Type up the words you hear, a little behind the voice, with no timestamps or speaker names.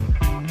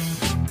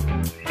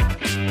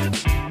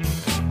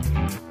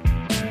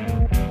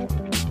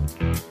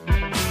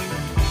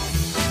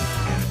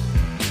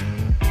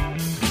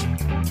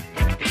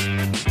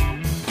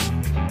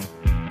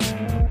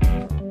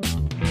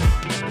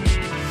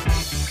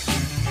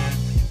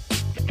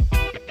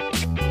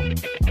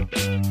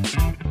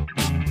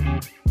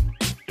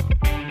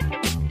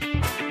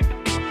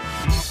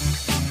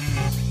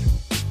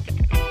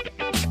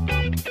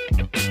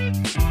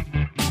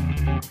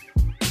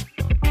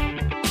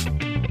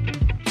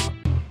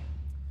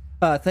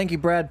Thank you,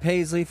 Brad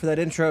Paisley, for that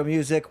intro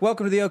music.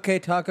 Welcome to the OK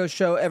Taco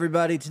Show,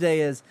 everybody. Today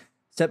is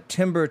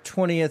September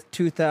 20th,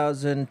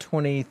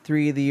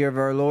 2023, the year of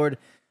our Lord.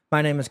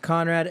 My name is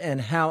Conrad, and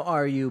how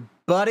are you,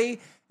 buddy?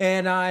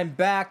 And I'm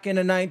back in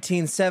a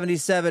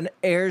 1977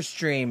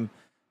 Airstream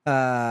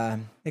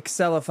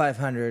Excella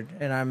 500,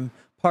 and I'm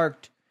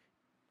parked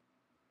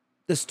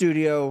the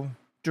studio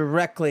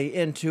directly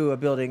into a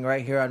building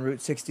right here on Route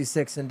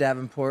 66 in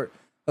Davenport,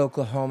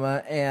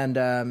 Oklahoma, and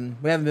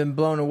we haven't been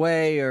blown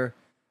away or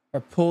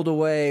pulled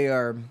away,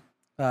 or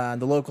the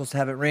locals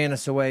haven't ran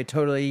us away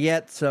totally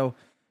yet. So,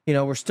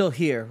 we're still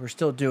here. We're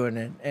still doing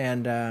it.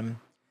 And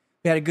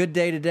we had a good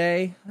day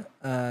today,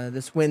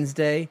 this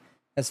Wednesday,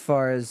 as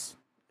far as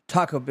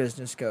taco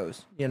business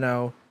goes.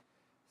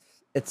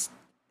 It's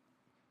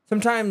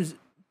sometimes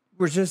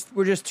we're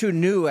just too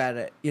new at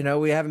it.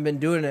 We haven't been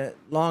doing it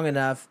long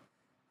enough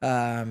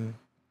to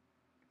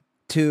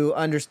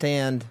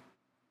understand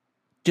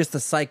just the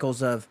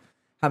cycles of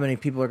how many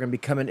people are going to be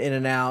coming in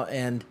and out,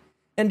 and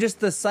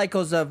just the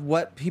cycles of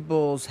what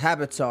people's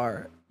habits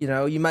are.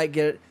 You might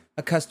get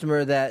a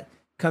customer that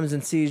comes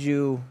and sees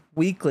you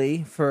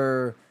weekly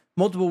for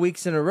multiple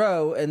weeks in a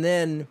row, and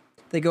then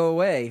they go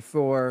away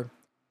for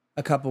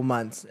a couple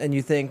months, and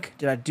you think,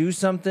 did I do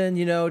something?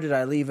 Did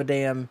I leave a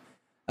damn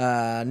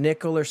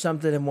nickel or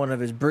something in one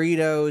of his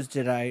burritos?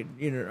 Did I,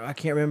 I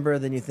can't remember.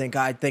 Then you think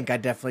I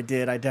definitely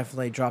did. I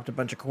definitely dropped a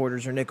bunch of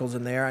quarters or nickels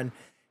in there, and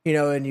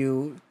and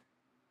you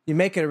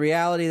make it a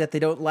reality that they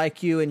don't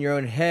like you in your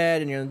own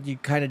head, and you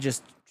kind of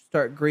just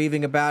start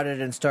grieving about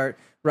it and start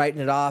writing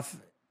it off,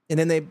 and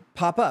then they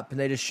pop up and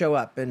they just show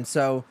up. And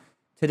so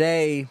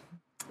today,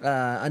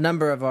 a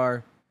number of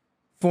our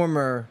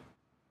former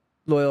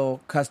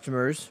loyal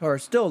customers, or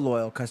still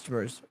loyal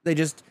customers,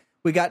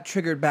 we got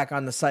triggered back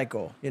on the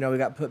cycle. We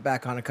got put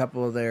back on a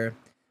couple of their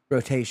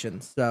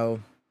rotations. So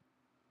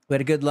we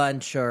had a good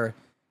lunch, or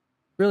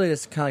really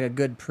just kind of like a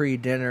good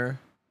pre-dinner.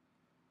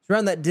 It's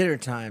around that dinner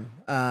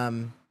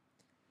time.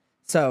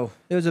 So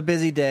it was a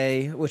busy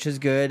day, which is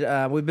good.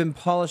 We've been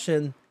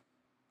polishing.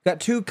 Got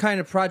two kind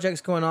of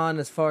projects going on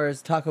as far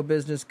as taco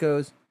business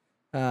goes.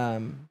 We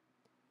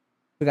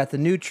got the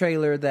new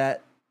trailer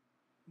that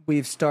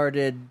we've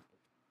started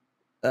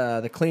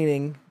the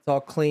cleaning. It's all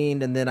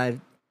cleaned, and then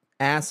I've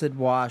acid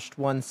washed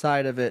one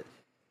side of it,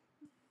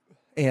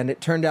 and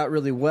it turned out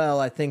really well.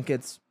 I think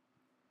it's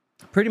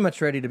pretty much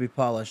ready to be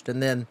polished.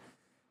 And then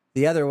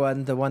the other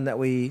one, the one that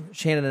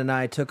Shannon and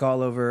I took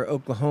all over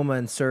Oklahoma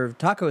and served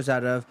tacos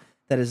out of,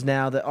 that is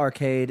now the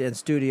arcade and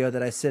studio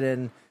that I sit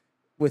in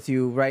with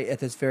you right at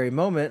this very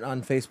moment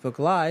on Facebook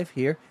Live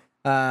here.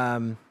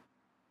 I'm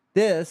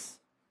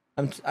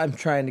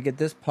trying to get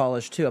this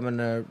polished too. I'm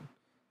gonna,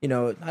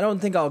 I don't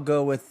think I'll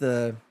go with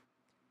the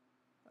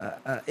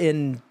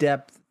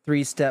in-depth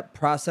 3-step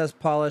process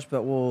polish,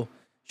 but we'll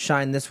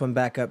shine this one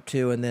back up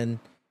too, and then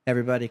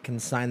everybody can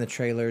sign the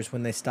trailers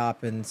when they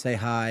stop and say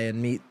hi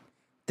and meet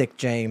Dick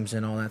James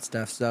and all that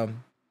stuff. So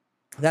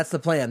that's the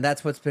plan.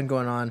 That's what's been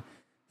going on.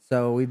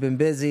 So we've been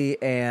busy,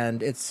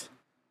 and it's,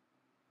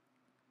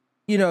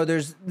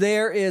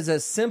 there is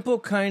a simple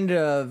kind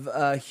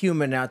of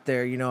human out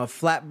there, a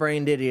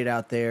flat-brained idiot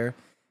out there,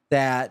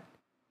 that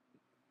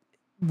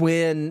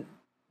when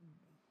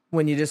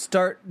you just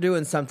start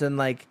doing something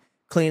like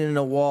cleaning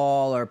a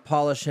wall or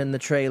polishing the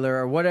trailer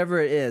or whatever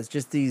it is,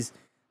 just these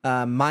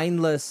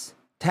mindless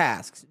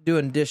tasks,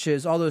 doing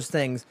dishes, all those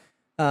things,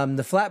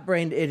 the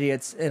flat-brained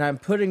idiots, and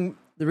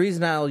the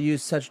reason I'll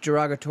use such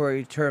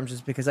derogatory terms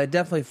is because I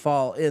definitely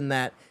fall in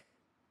that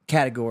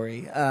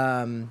category.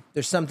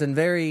 There's something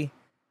very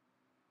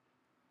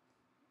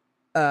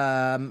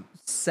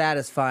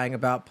satisfying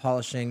about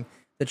polishing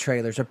the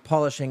trailers, or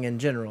polishing in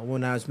general.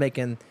 When I was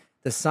making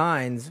the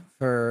signs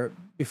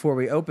before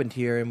we opened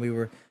here, and we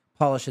were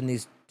polishing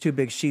these 2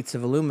 big sheets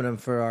of aluminum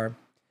for our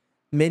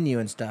menu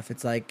and stuff,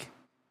 it's like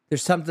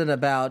there's something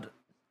about,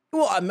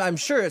 well, I'm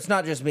sure it's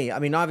not just me. I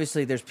mean,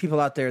 obviously there's people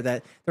out there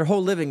that their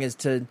whole living is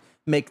to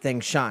make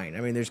things shine. I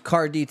mean, there's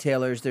car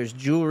detailers, there's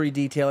jewelry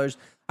detailers.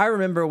 I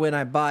remember when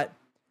I bought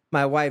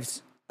my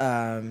wife's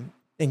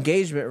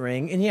engagement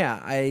ring, and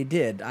yeah, I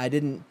did. I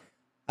don't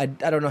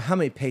know how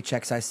many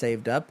paychecks I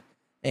saved up,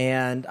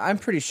 and I'm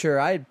pretty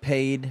sure I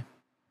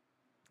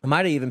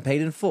might have even paid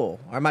in full.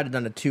 Or I might have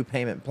done a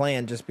 2-payment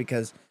plan just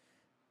because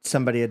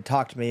somebody had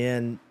talked me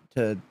in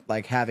to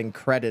like having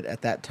credit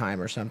at that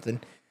time or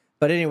something.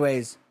 But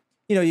anyways,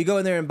 you go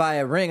in there and buy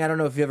a ring. I don't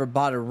know if you ever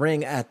bought a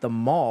ring at the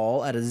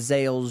mall at a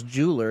Zales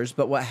Jewelers,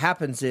 but what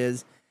happens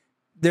is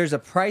there's a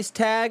price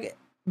tag.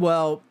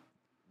 Well,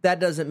 that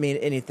doesn't mean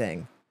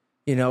anything,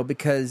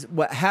 because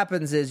what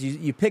happens is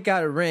you pick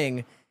out a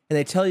ring, and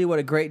they tell you what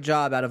a great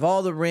job, out of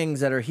all the rings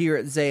that are here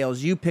at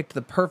Zales, you picked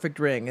the perfect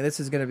ring, and this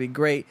is going to be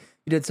great.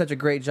 You did such a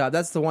great job.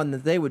 That's the one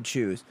that they would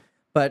choose.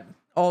 But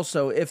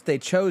also, if they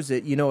chose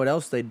it, you know what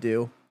else they'd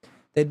do?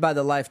 They'd buy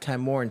the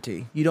lifetime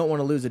warranty. You don't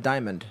want to lose a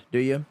diamond, do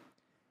you?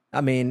 I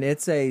mean,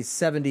 it's a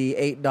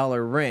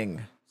 $78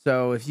 ring.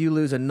 So if you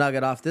lose a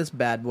nugget off this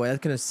bad boy,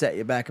 that's going to set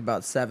you back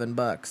about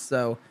 $7.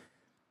 So,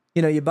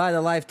 you buy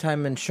the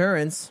lifetime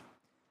insurance,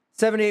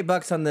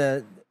 $78 on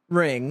the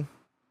ring,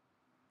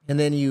 and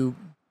then you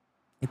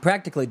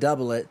practically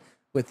double it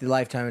with the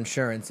lifetime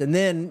insurance. And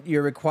then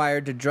you're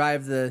required to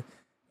drive the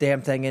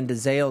damn thing into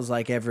Zales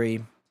like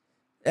every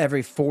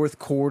fourth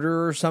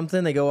quarter or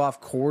something. They go off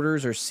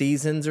quarters or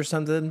seasons or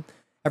something.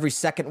 Every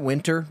second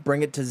winter,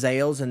 bring it to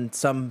Zales, and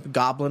some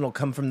goblin will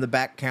come from the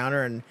back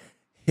counter and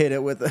hit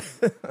it with a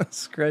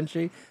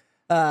scrunchie.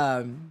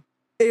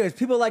 Anyways,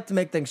 people like to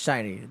make things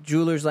shiny.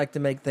 Jewelers like to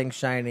make things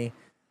shiny.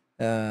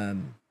 I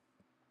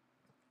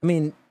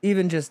mean,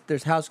 even just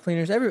there's house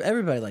cleaners.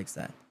 Everybody likes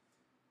that.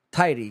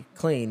 Tidy,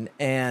 clean.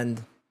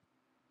 And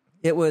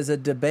it was a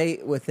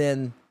debate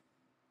between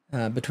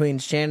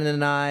Shannon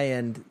and I,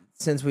 and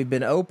since we've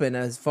been open,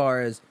 as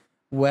far as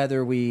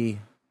whether we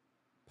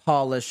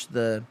polish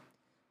this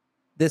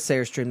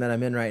Airstream that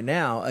I'm in right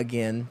now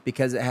again,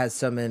 because it has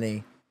so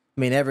many. I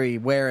mean, every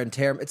wear and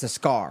tear, it's a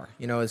scar.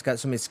 You know, it's got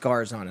so many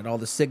scars on it. All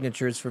the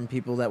signatures from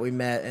people that we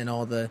met, and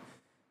all the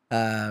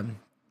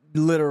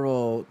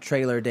literal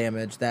trailer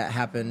damage that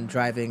happened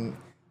driving,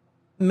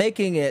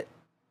 making it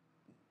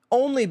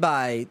only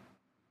by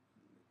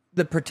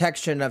the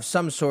protection of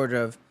some sort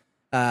of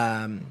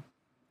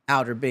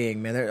outer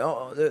being, man.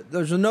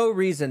 There's no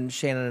reason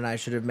Shannon and I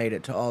should have made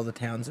it to all the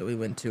towns that we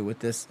went to with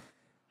this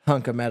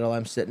hunk of metal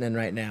I'm sitting in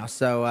right now.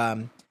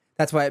 So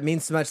that's why it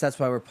means so much. That's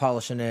why we're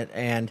polishing it.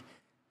 And,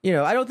 you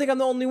know, I don't think I'm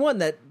the only one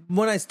that,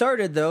 when I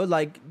started, though,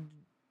 like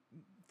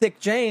Thick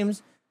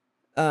James,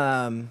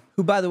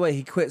 who, by the way,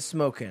 he quit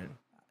smoking.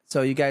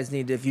 So you guys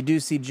need to, if you do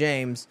see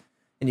James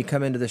and you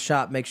come into the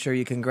shop, make sure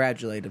you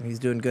congratulate him. He's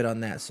doing good on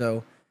that.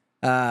 So,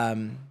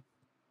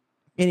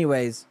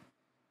 anyways,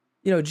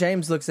 you know,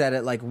 James looks at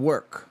it like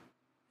work.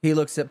 He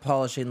looks at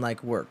polishing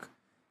like work.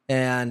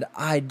 And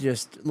I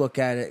just look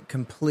at it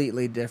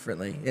completely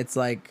differently. It's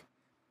like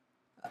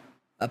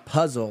a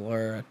puzzle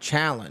or a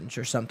challenge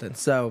or something.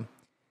 So,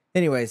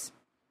 anyways,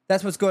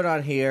 that's what's going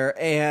on here.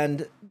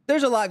 And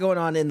there's a lot going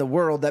on in the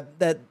world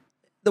that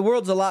the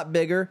world's a lot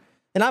bigger.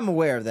 And I'm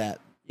aware of that.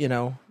 You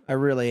know, I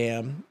really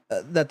am.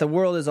 That the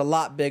world is a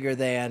lot bigger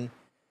than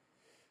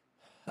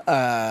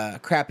a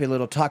crappy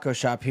little taco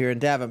shop here in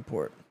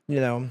Davenport, you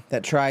know,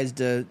 that tries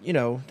to, you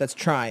know, that's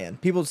trying.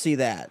 People see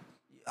that.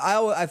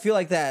 I feel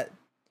like that.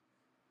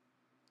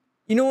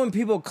 You know, when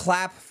people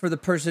clap for the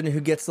person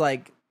who gets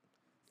like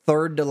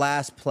third to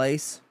last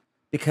place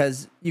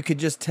because you could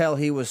just tell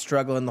he was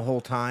struggling the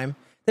whole time.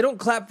 They don't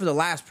clap for the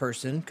last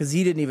person because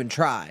he didn't even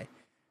try.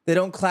 They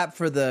don't clap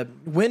for the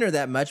winner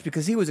that much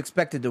because he was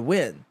expected to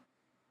win.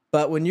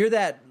 But when you're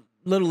that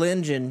little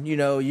engine, you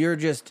know, you're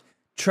just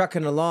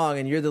trucking along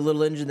and you're the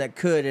little engine that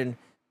could. And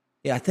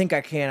yeah, I think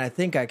I can.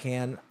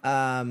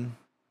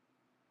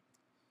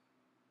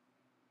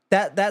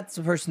 That's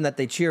the person that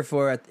they cheer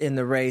for in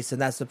the race.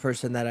 And that's the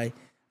person that I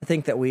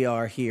think that we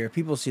are here.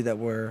 People see that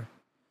we're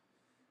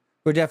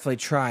definitely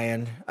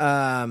trying.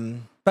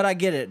 But I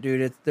get it,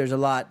 dude. There's a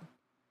lot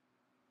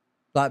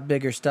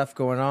bigger stuff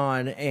going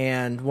on.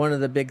 And one of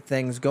the big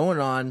things going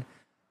on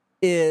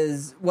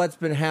is what's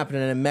been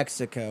happening in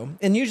Mexico.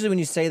 And usually when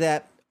you say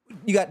that,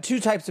 you got two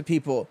types of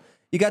people.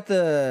 You got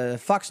the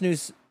Fox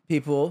News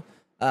people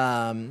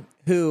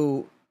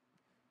who,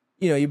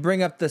 you know, you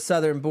bring up the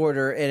southern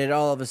border and it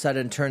all of a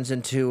sudden turns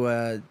into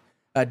a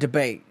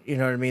debate. You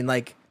know what I mean?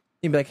 Like,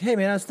 you'd be like, hey,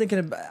 man,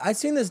 I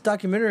seen this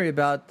documentary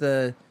about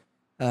the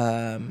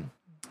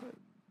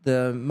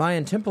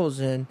Mayan temples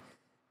in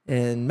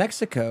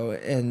Mexico.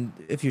 And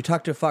if you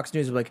talk to Fox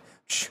News, they're like,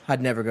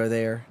 I'd never go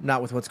there.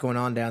 Not with what's going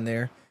on down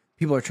there.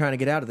 People are trying to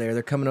get out of there.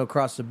 They're coming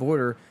across the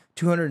border.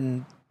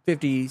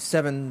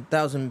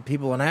 257,000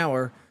 people an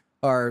hour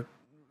are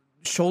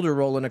shoulder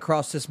rolling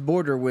across this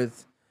border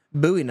with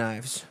Bowie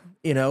knives,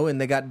 you know, and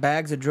they got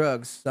bags of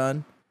drugs,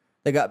 son.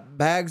 They got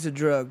bags of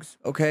drugs,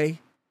 okay?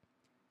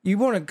 You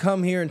want to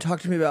come here and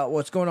talk to me about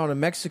what's going on in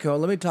Mexico?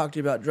 Let me talk to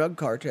you about drug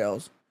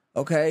cartels,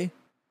 okay?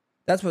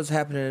 That's what's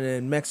happening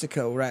in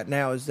Mexico right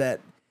now, is that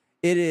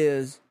it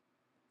is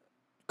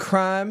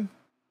crime.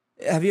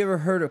 Have you ever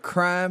heard of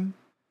crime?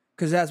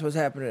 Because that's what's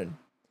happening.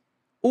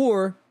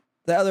 Or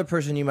the other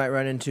person you might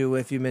run into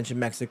if you mention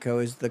Mexico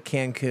is the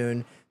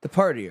Cancun, the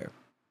partier.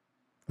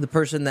 The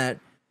person that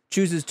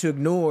chooses to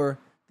ignore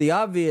the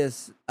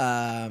obvious,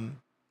 there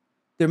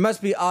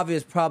must be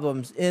obvious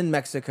problems in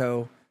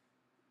Mexico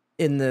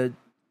in the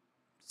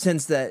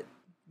sense that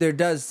there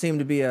does seem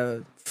to be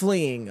a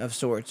fleeing of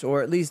sorts,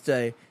 or at least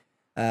a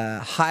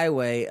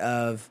highway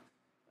of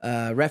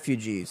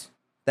refugees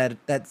that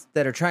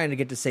are trying to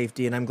get to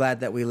safety. And I'm glad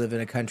that we live in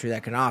a country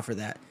that can offer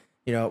that.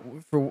 You know,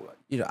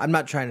 I'm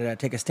not trying to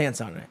take a stance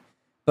on it,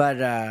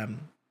 but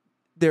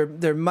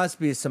there must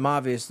be some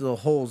obvious little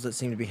holes that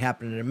seem to be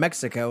happening in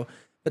Mexico.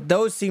 But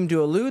those seem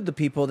to elude the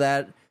people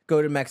that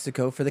go to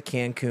Mexico for the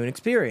Cancun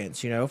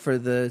experience. You know, for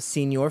the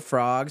Senor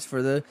Frogs,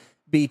 for the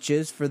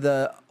beaches, for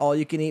the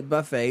all-you-can-eat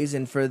buffets,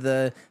 and for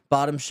the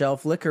bottom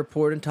shelf liquor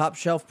poured in top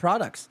shelf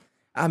products.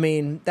 I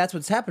mean, that's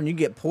what's happening. You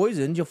get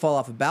poisoned, you'll fall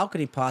off a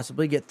balcony,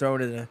 possibly get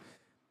thrown in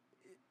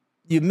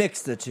you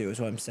mix the two, is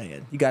what I'm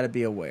saying. You got to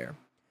be aware.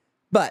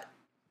 But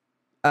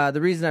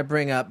the reason I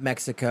bring up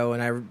Mexico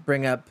and I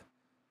bring up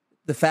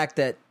the fact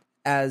that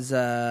as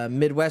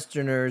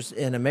Midwesterners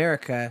in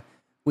America,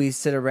 we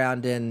sit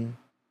around and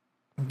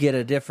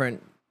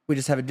we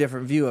just have a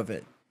different view of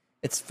it.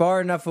 It's far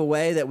enough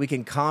away that we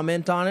can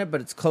comment on it, but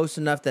it's close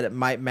enough that it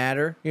might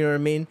matter. You know what I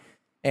mean?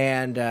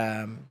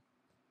 And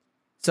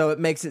so it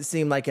makes it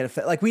seem like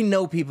like we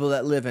know people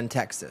that live in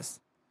Texas.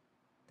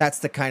 That's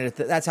the kind of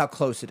that's how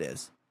close it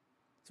is.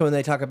 So when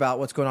they talk about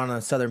what's going on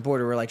the southern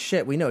border, we're like,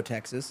 shit, we know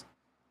Texas.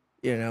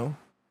 You know,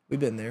 we've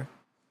been there.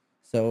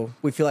 So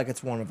we feel like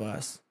it's one of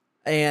us.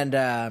 And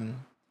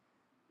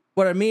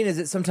what I mean is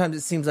that sometimes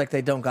it seems like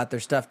they don't got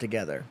their stuff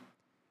together.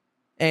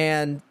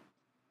 And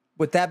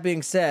with that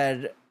being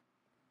said,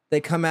 they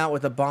come out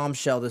with a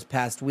bombshell this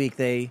past week.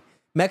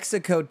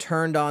 Mexico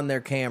turned on their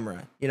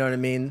camera. You know what I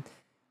mean?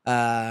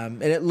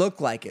 And it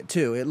looked like it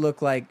too. It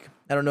looked like,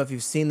 I don't know if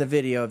you've seen the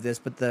video of this,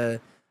 but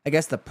I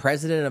guess the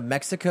president of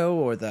Mexico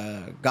or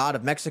the god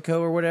of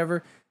Mexico or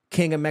whatever,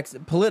 king of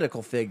Mexico,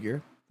 political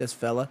figure, this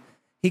fella,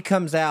 he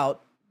comes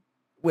out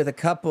with a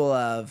couple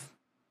of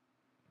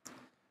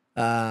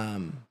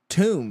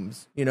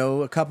tombs,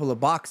 a couple of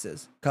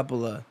boxes, a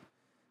couple of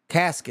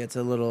caskets,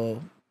 a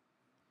little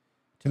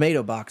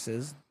tomato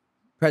boxes.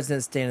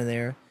 President's standing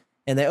there,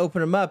 and they open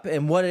them up,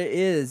 and what it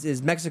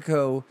is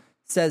Mexico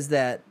says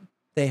that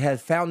they had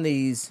found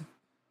these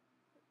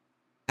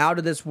out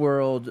of this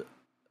world,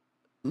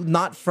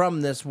 not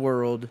from this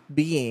world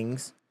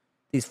beings,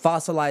 these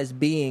fossilized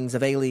beings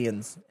of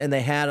aliens, and they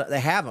have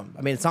them.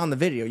 I mean, it's on the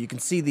video. You can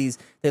see these.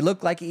 They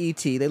look like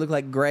ET. They look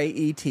like gray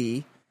ET,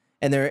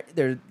 and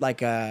they're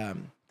like the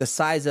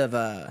size of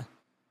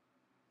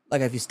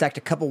like if you stacked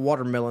a couple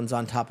watermelons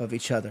on top of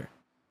each other.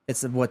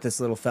 It's what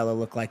this little fella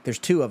looked like. There's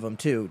two of them,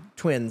 too,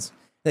 twins.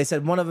 They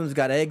said one of them's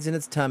got eggs in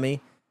its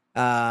tummy.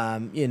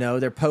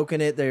 They're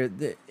poking it.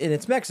 And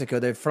it's Mexico.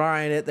 They're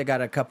frying it. They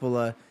got a couple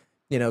of,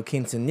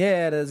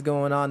 quinceañeras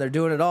going on. They're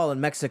doing it all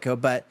in Mexico.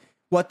 But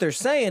what they're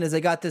saying is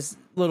they got this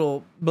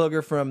little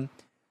booger from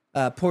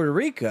Puerto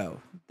Rico.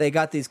 They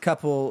got these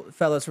couple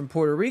fellas from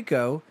Puerto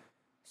Rico,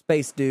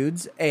 space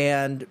dudes,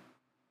 and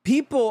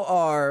people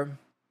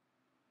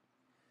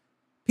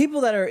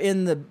that are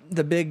in the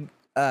big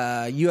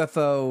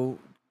UFO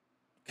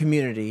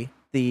community,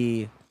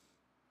 the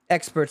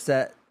experts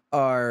that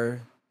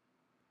are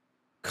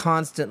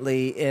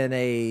constantly in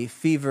a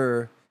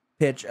fever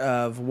pitch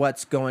of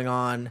what's going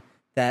on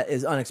that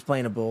is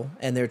unexplainable,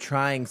 and they're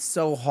trying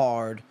so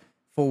hard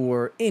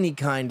for any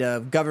kind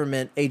of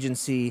government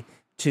agency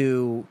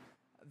to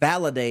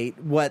validate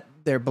what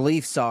their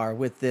beliefs are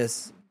with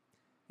this,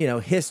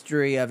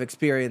 history of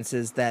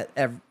experiences that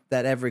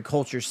every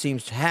culture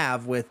seems to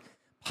have with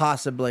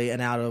possibly an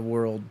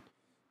out-of-world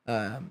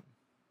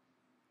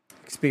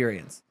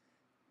experience.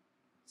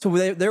 So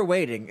they're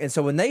waiting. And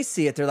so when they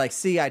see it, they're like,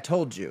 see, I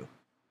told you.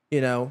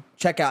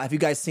 Check out. Have you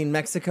guys seen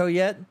Mexico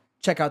yet?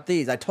 Check out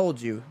these. I told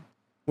you.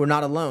 We're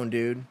not alone,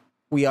 dude.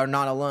 We are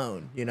not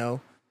alone,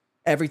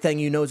 Everything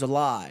you know is a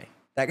lie.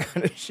 That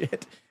kind of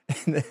shit.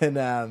 And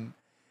then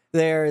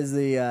there's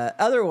the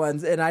other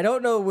ones, and I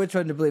don't know which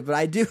one to believe, but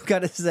I do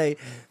gotta say,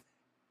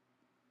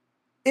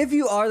 if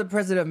you are the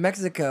president of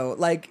Mexico,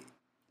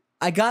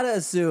 I gotta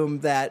assume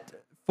that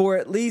for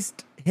at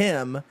least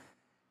him,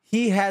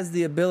 he has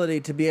the ability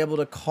to be able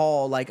to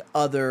call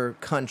other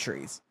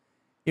countries.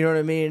 You know what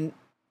I mean?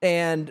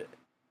 And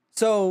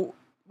so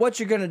what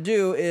you're going to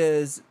do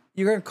is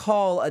you're going to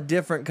call a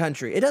different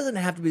country. It doesn't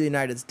have to be the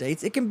United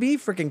States. It can be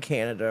freaking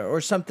Canada or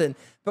something,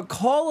 but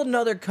call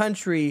another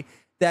country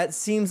that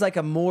seems like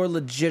a more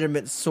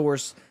legitimate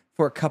source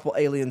for a couple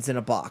aliens in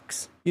a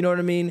box. You know what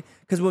I mean?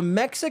 Because when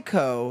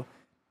Mexico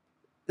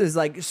is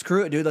like,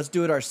 screw it, dude, let's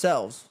do it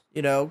ourselves.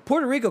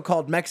 Puerto Rico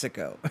called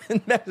Mexico,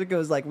 and Mexico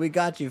was like, we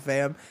got you,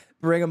 fam.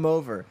 Bring them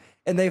over.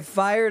 And they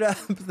fired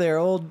up their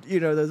old,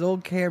 those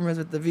old cameras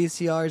with the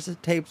VCRs, the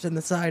tapes in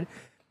the side.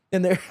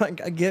 And they're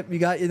like, you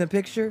got in the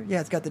picture?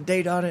 Yeah, it's got the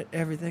date on it,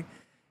 everything.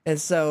 And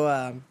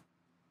so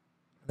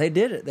they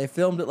did it. They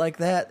filmed it like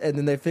that. And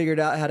then they figured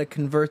out how to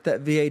convert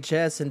that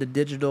VHS into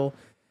digital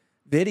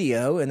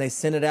video. And they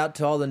sent it out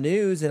to all the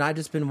news. And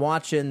I've been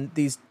watching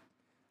the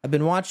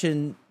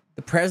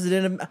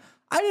president.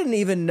 I didn't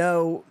even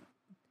know.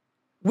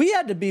 We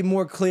had to be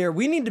more clear.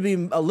 We need to be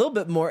a little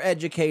bit more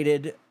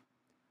educated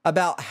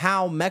about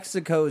how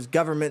Mexico's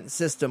government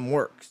system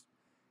works.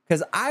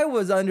 Because I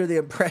was under the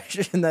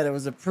impression that it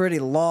was a pretty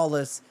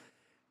lawless,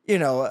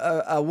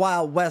 a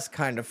Wild West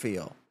kind of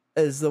feel,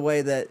 is the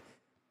way that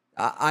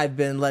I've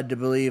been led to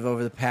believe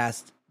over the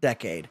past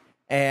decade.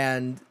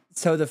 And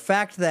so the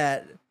fact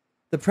that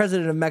the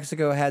president of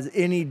Mexico has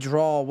any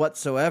draw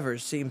whatsoever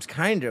seems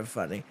kind of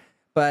funny.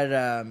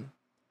 But,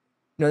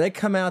 they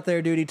come out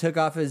there, dude. He took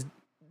off his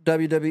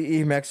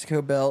WWE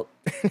Mexico belt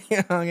and he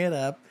hung it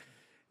up.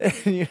 And,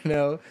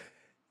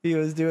 he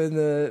was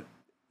doing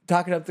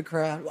talking up the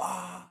crowd.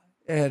 Wow.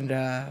 And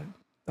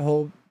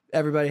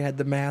everybody had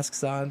the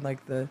masks on,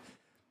 like the,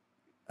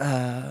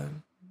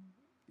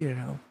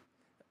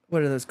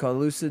 what are those called?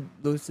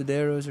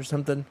 Lucideros or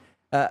something.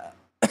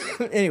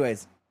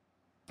 Anyways,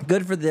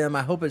 good for them.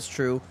 I hope it's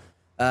true.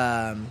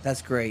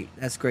 That's great.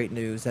 That's great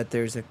news that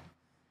there's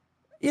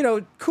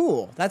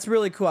cool. That's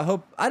really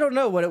cool. I don't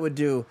know what it would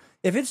do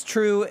if it's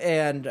true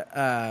and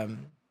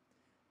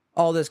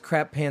all this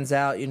crap pans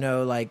out,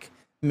 like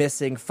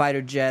missing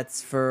fighter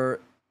jets for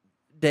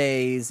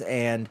days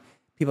and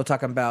people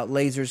talking about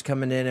lasers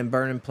coming in and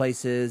burning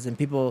places and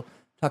people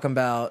talking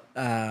about,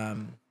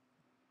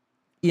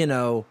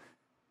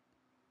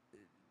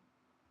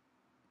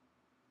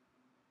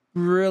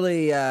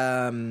 really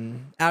out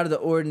of the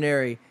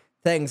ordinary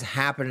things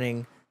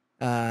happening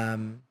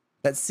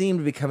that seem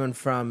to be coming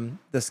from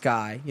the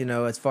sky,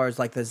 as far as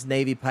like those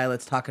Navy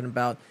pilots talking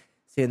about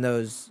seeing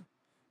those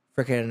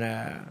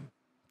freaking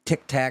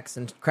Tic Tacs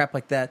and crap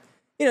like that.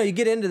 You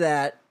get into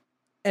that,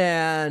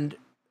 and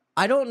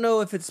I don't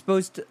know if it's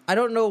supposed to. I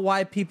don't know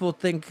why people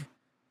think.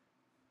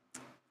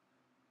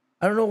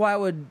 I don't know why it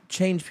would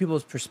change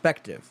people's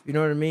perspective. You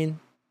know what I mean?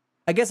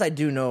 I guess I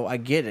do know. I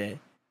get it.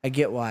 I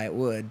get why it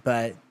would,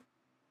 but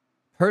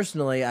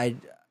personally, I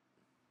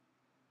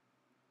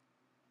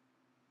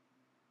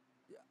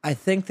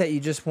think that you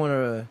just want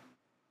to.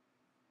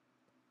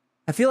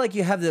 I feel like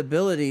you have the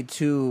ability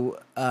to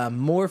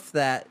morph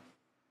that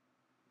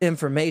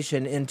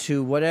information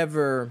into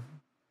whatever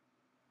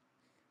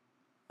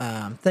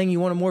thing you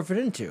want to morph it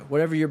into,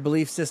 whatever your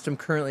belief system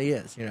currently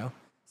is.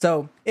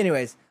 So,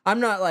 anyways, I'm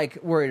not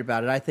like worried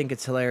about it. I think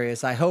it's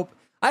hilarious. I hope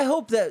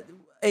that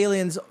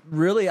aliens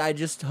really. I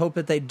just hope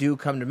that they do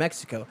come to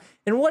Mexico.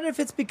 And what if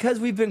it's because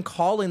we've been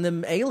calling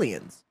them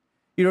aliens?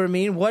 You know what I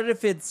mean? What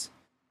if it's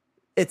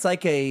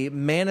like a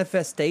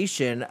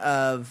manifestation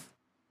of,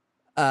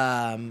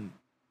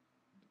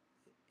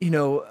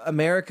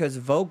 America's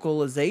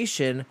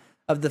vocalization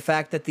of the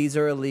fact that these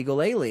are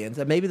illegal aliens.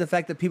 And maybe the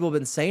fact that people have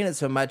been saying it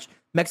so much,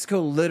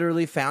 Mexico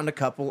literally found a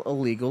couple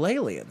illegal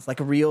aliens, like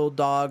real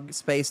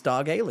space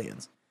dog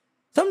aliens.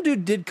 Some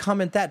dude did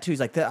comment that too. He's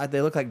like,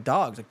 they look like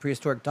dogs, like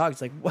prehistoric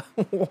dogs. Like, what?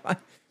 I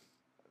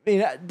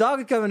mean,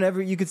 dogs come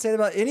in you could say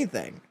about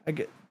anything.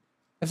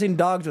 I've seen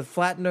dogs with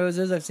flat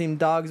noses. I've seen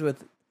dogs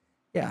with,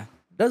 it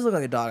does look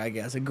like a dog, I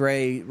guess, a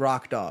gray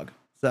rock dog.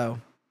 So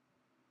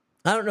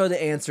I don't know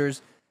the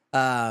answers.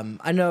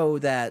 I know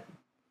that,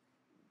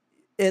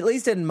 at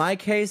least in my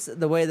case,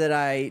 the way that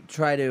I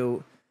try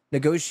to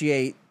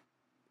negotiate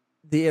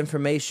the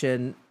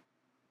information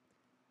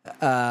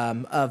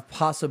of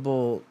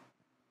possible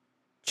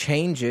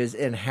changes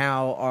in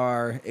how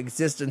our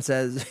existence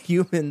as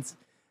humans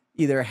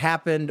either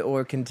happened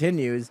or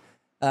continues,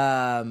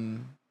 I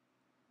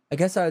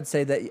guess I would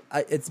say that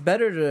it's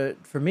better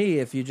for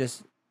me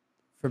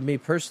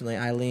personally,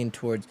 I lean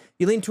towards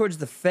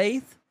the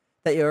faith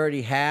that you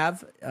already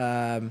have,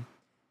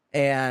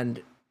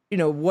 and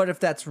what if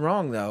that's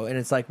wrong though? And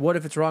it's like, what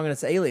if it's wrong and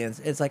it's aliens?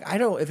 It's like,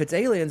 if it's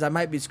aliens, I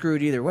might be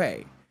screwed either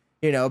way,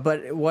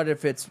 but what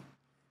if it's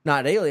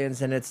not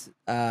aliens and it's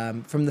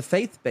from the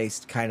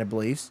faith-based kind of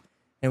beliefs?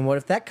 And what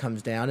if that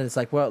comes down and it's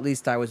like, well, at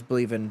least I was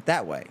believing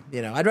that way.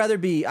 I'd rather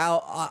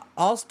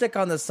I'll stick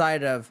on the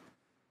side of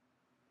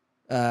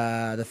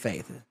the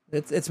faith.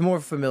 It's more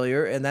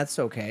familiar, and that's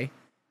okay.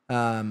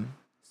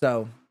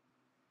 So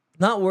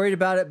not worried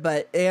about it,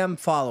 but am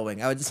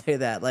following. I would say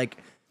that, like,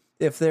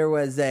 if there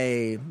was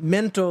a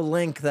mental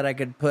link that I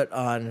could put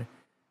on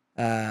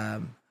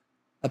a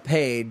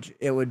page,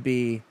 it would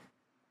be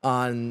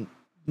on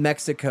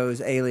Mexico's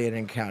alien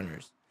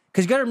encounters.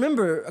 Because you got to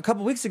remember, a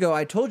couple weeks ago,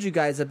 I told you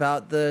guys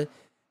about the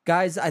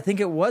guys, I think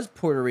it was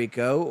Puerto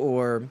Rico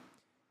or,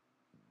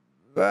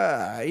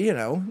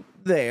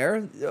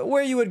 there,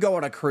 where you would go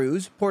on a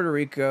cruise, Puerto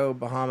Rico,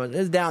 Bahamas,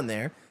 is down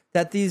there,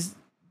 that these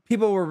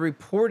people were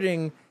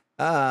reporting,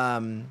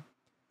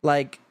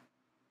 like,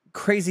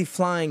 crazy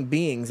flying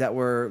beings that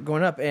were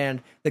going up,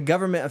 and the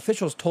government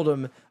officials told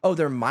them, oh,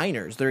 they're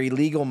miners. They're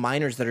illegal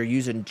miners that are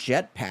using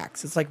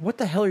jetpacks. It's like, what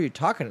the hell are you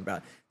talking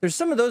about? There's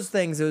some of those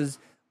things, those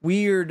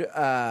weird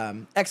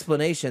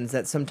explanations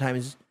that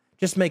sometimes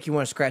just make you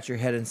want to scratch your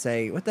head and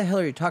say, what the hell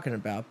are you talking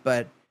about?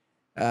 But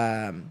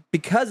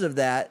because of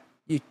that,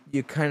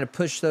 you kind of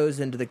push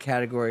those into the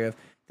category of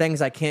things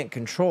I can't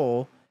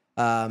control,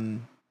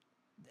 and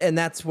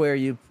that's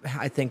where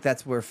I think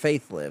that's where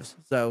faith lives.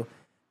 So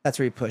that's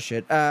where you push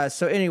it.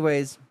 So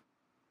anyways,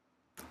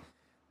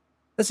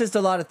 that's just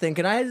a lot of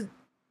thinking. I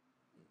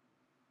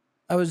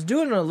was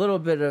doing a little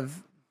bit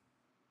of...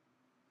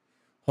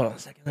 Hold on a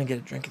second. Let me get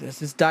a drink of this.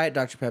 This Diet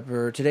Dr.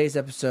 Pepper. Today's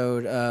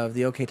episode of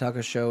the OK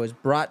Taco Show is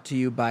brought to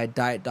you by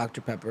Diet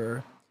Dr.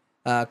 Pepper.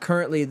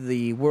 Currently,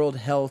 the World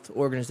Health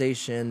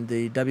Organization,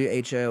 the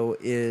WHO,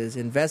 is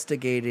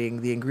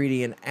investigating the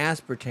ingredient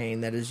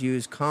aspartame that is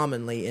used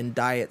commonly in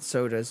diet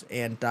sodas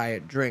and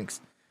diet drinks.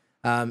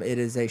 It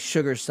is a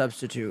sugar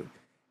substitute.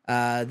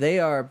 They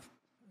are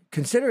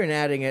considering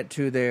adding it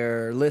to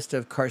their list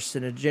of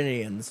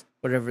carcinogens,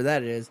 whatever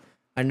that is.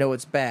 I know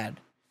it's bad,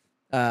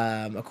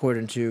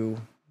 according to,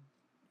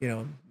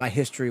 my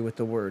history with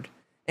the word.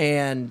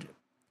 And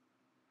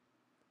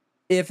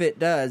if it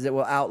does, it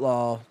will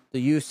outlaw the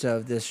use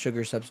of this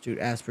sugar substitute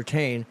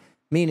aspartame,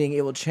 meaning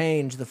it will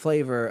change the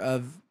flavor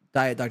of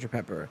Diet Dr.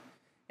 Pepper.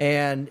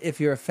 And if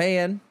you're a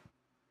fan,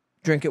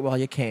 drink it while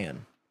you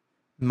can.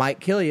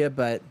 Might kill you,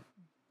 but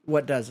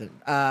what doesn't?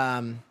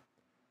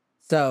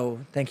 So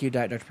thank you,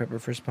 Diet Dr. Pepper,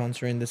 for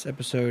sponsoring this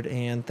episode,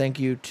 and thank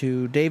you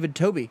to David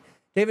Toby.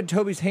 David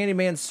Toby's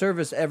Handyman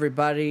Service,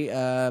 everybody,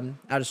 out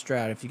of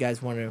Stroud. If you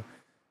guys want to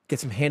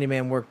get some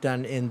handyman work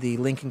done in the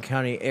Lincoln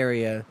County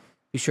area,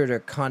 be sure to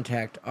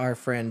contact our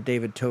friend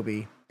David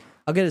Toby.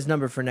 I'll get his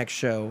number for next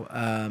show.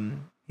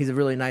 He's a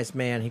really nice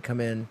man. He come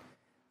in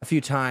a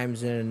few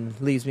times and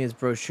leaves me his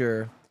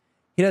brochure.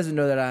 He doesn't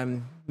know that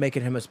I'm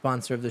making him a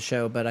sponsor of the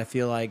show, but I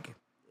feel like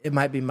it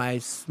might be my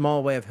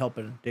small way of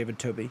helping David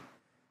Toby.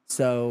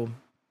 So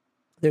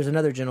there's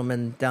another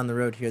gentleman down the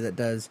road here that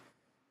does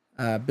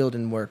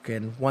building work,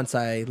 and once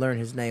I learn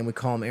his name, we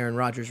call him Aaron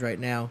Rodgers right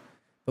now,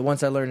 but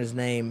once I learn his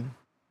name,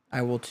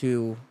 I will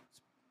too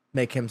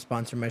make him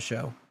sponsor my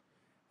show.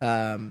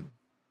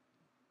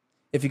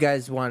 If you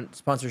guys want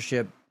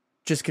sponsorship,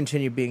 just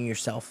continue being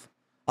yourself.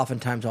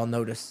 Oftentimes I'll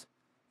notice,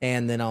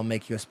 and then I'll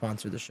make you a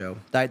sponsor of the show.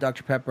 Diet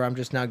Dr. Pepper, I'm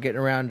just now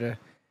getting around to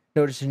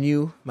noticing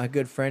you, my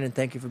good friend, and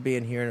thank you for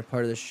being here and a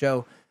part of the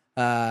show.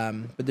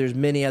 But there's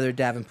many other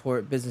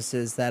Davenport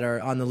businesses that are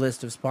on the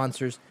list of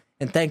sponsors,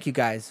 and thank you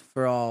guys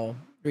for all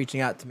reaching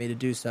out to me to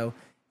do so,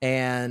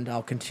 and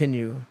I'll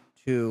continue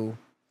to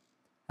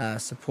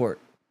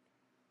support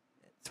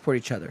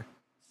each other.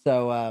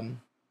 So,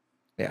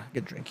 yeah,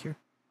 get a drink here.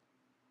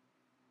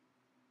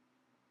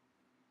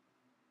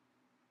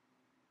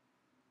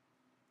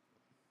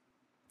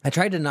 I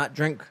tried to not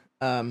drink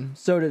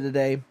soda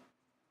today.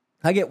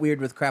 I get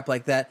weird with crap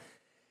like that,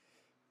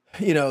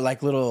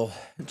 like little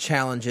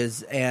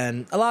challenges,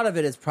 and a lot of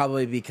it is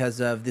probably because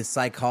of the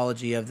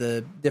psychology of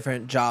the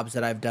different jobs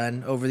that I've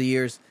done over the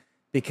years,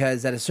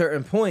 because at a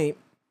certain point,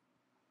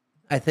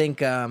 I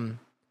think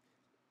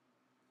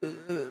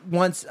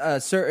once a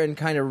certain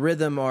kind of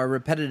rhythm or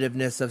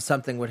repetitiveness of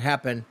something would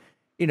happen,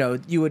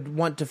 you would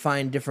want to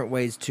find different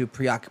ways to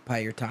preoccupy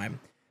your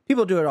time.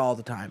 People do it all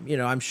the time.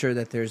 I'm sure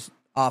that there's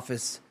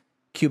office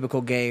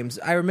cubicle games.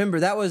 I remember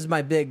that was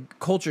my big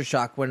culture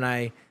shock when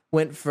I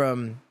went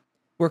from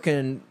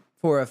working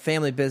for a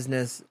family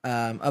business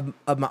of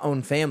my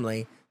own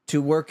family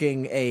to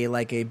working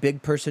a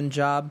big person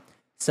job,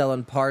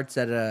 selling parts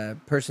at a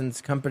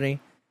person's company.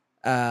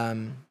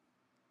 And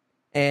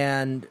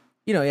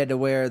you had to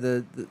wear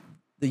the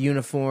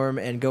uniform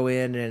and go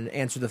in and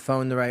answer the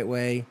phone the right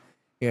way.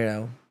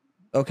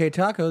 Okay,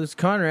 Taco, this is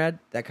Conrad,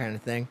 that kind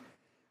of thing.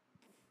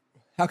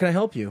 How can I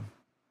help you?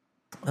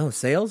 Oh,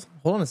 sales?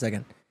 Hold on a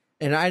second.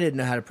 And I didn't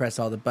know how to press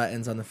all the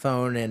buttons on the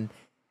phone, and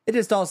it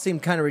just all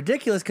seemed kind of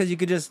ridiculous because you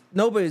could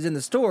nobody's in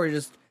the store,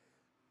 just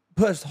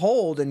push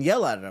hold and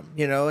yell at them,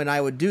 and I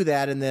would do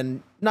that and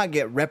then not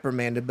get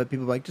reprimanded, but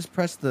people were like, just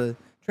press the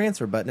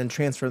transfer button and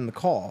transfer them the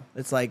call.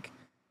 It's like,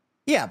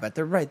 yeah, but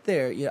they're right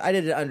there. I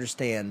didn't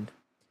understand,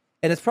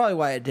 and it's probably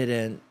why it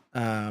didn't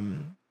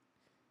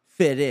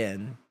fit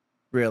in,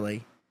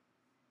 really.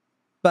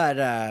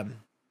 But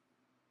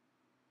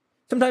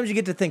sometimes you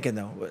get to thinking,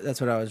 though.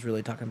 That's what I was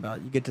really talking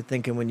about. You get to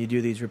thinking when you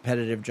do these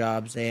repetitive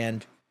jobs.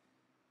 And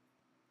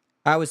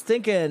I was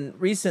thinking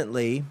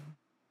recently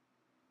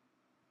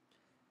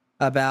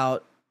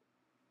about,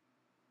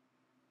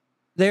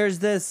 there's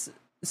this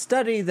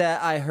study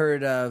that I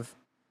heard of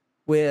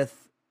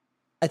with,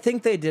 I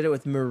think they did it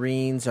with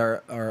Marines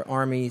or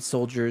Army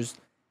soldiers.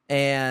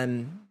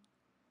 And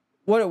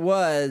what it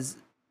was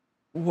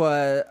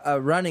a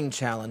running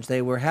challenge.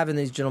 They were having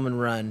these gentlemen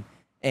run.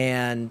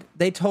 And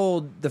they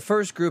told the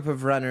first group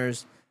of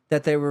runners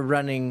that they were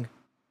running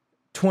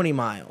 20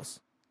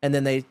 miles. And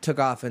then they took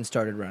off and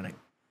started running.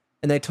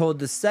 And they told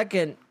the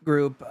second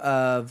group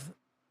of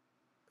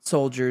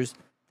soldiers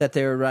that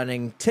they were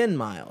running 10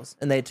 miles.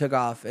 And they took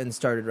off and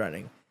started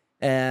running.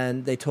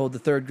 And they told the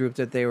third group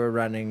that they were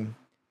running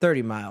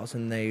 30 miles.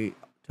 And they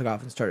took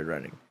off and started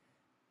running.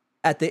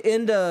 At the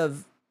end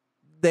of,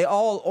 they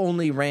all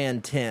only ran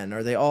 10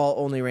 or they all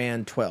only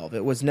ran 12.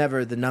 It was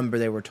never the number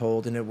they were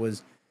told. And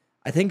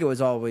I think it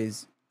was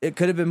always, it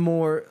could have been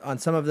more on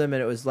some of them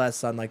and it was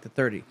less on like the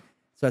 30.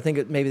 So I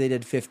think maybe they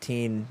did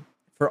 15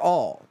 for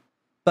all.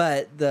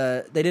 But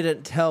they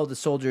didn't tell the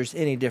soldiers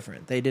any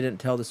different. They didn't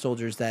tell the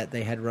soldiers that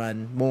they had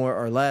run more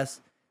or less.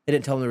 They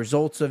didn't tell them the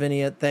results of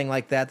anything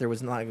like that. There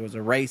was not like it was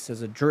a race, it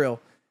was a drill.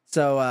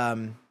 So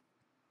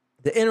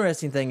the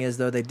interesting thing is,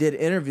 though, they did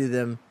interview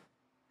them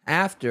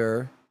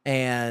after,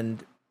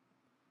 and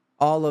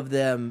all of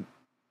them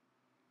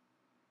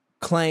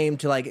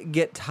claimed to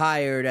get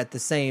tired at the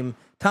same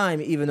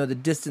time, even though the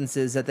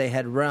distances that they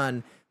had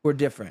run were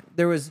different.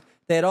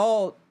 They had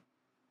all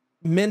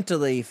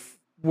mentally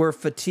were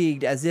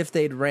fatigued as if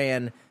they'd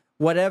ran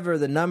whatever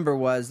the number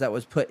was that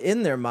was put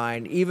in their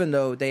mind, even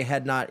though they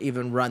had not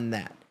even run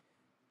that.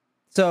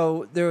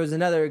 So there was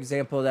another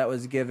example that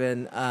was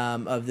given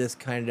of this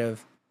kind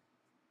of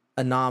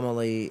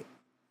anomaly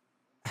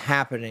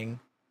happening.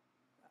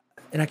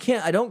 And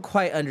I don't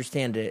quite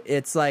understand it.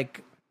 It's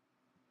like,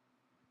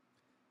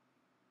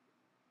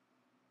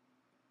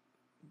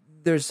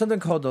 there's something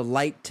called the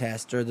light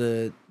test or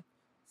the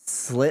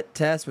slit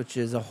test, which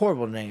is a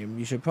horrible name.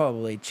 You should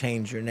probably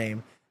change your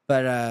name.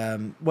 But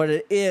what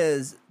it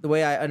is, the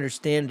way I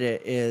understand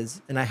it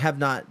is, and I have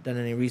not done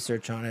any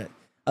research on it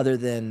other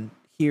than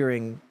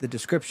hearing the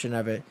description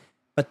of it.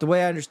 But the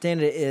way I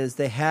understand it is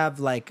they have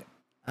like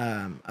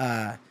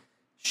a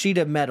sheet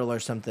of metal or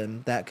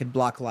something that could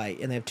block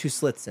light, and they have two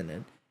slits in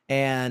it.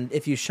 And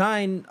if you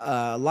shine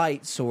a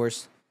light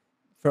source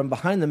from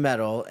behind the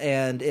metal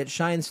and it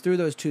shines through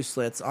those two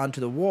slits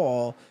onto the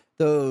wall,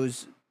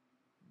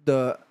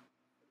 the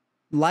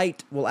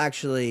light will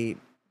actually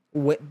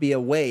be a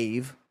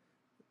wave,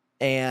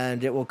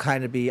 and it will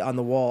kind of be on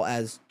the wall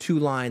as two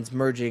lines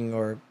merging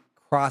or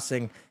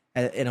crossing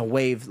in a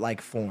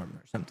wave-like form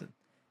or something.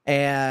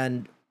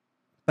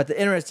 But the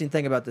interesting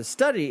thing about this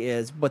study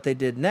is what they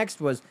did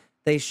next was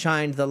they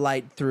shined the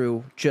light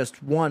through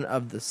just one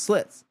of the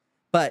slits.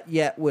 But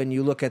yet when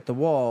you look at the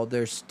wall,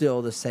 there's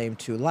still the same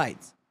two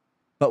lights.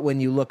 But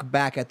when you look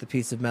back at the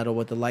piece of metal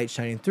with the light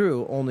shining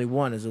through, only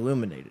one is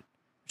illuminated.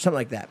 Something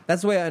like that.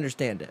 That's the way I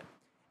understand it.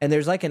 And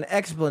there's like an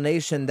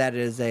explanation that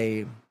is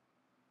a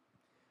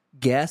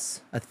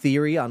guess, a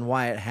theory on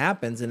why it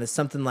happens. And it's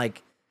something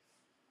like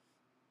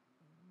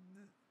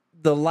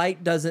the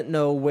light doesn't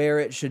know where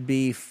it should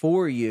be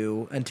for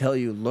you until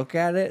you look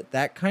at it,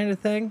 that kind of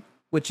thing,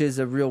 which is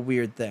a real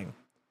weird thing.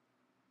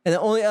 And the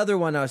only other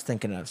one I was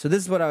thinking of. So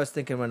this is what I was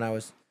thinking when I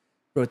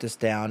wrote this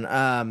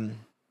down.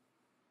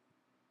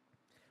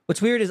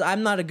 What's weird is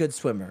I'm not a good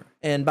swimmer.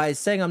 And by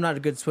saying I'm not a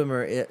good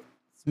swimmer, it's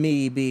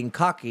me being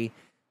cocky.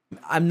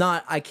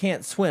 I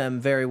can't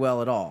swim very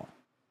well at all.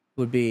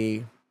 Would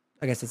be,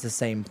 I guess it's the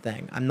same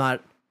thing.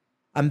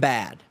 I'm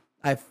bad.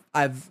 I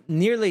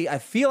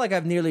feel like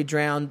I've nearly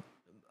drowned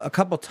a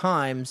couple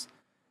times,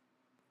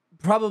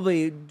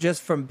 probably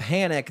just from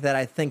panic that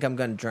I think I'm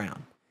going to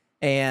drown.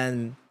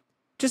 And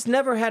just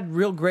never had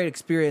real great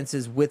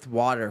experiences with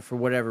water for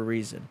whatever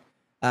reason.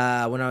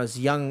 When I was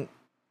young,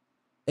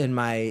 and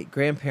my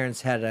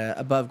grandparents had a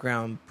above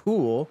ground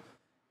pool,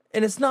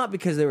 and it's not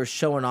because they were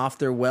showing off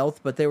their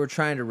wealth, but they were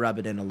trying to rub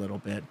it in a little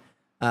bit.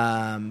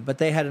 But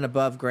they had an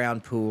above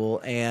ground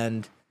pool,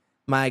 and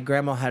my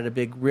grandma had a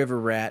big river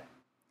rat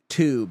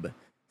tube.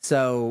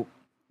 So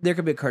there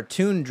could be a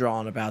cartoon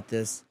drawn about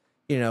this,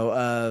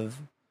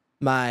 of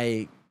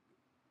my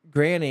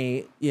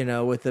granny,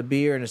 with a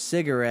beer and a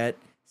cigarette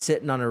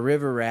sitting on a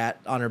river rat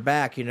on her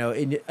back,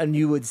 and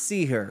you would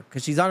see her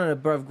because she's on an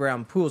above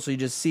ground pool. So you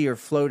just see her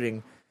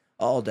floating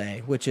all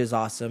day, which is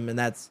awesome. And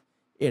that's,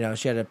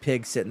 she had a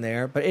pig sitting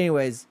there. But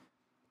anyways,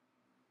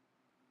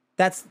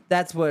 that's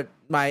what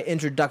my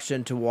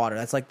introduction to water.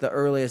 That's like the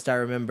earliest I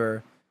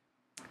remember.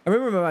 I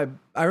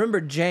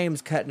remember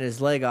James cutting his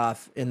leg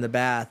off in the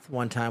bath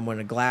one time when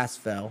a glass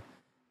fell.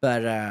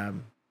 But I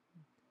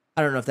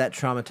don't know if that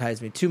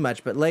traumatized me too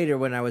much. But later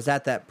when I was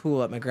at that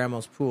pool, at my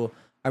grandma's pool,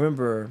 I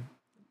remember,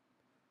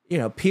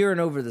 peering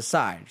over the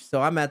side.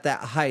 So I'm at that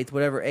height,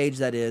 whatever age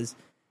that is,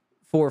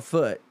 4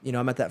 foot.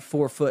 I'm at that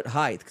 4 foot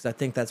height because I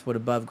think that's what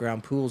above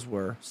ground pools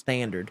were,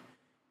 standard.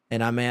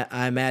 And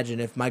I imagine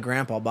if my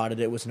grandpa bought it,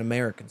 it was an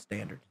American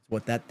standard. It's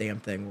what that damn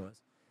thing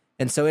was.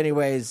 And so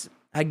anyways,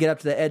 I get up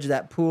to the edge of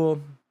that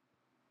pool,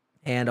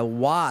 and a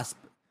wasp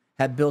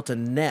had built a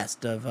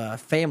nest of a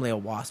family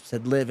of wasps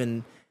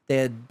they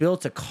had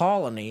built a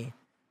colony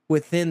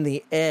within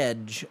the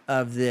edge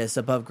of this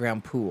above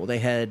ground pool.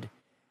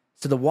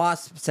 So the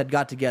wasps had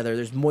got together.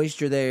 There's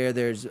moisture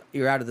there.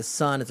 You're out of the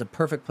sun. It's a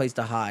perfect place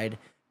to hide.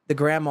 The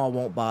grandma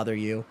won't bother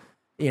you,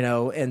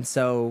 and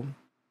so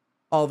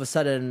all of a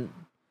sudden,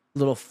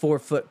 little 4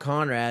 foot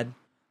Conrad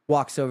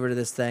walks over to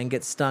this thing,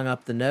 gets stung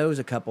up the nose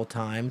a couple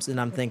times,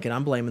 and I'm thinking,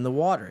 I'm blaming the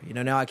water.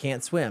 Now I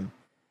can't swim.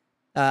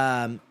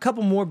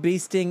 Couple more bee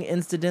sting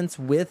incidents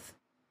with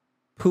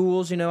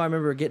pools. I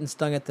remember getting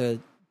stung at the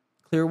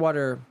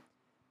Clearwater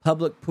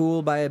public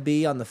pool by a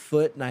bee on the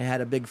foot, and I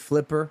had a big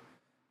flipper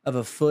of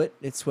a foot.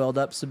 It swelled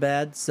up so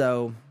bad.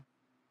 So,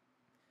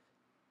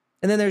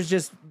 and then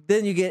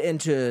then you get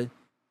into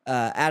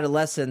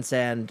adolescence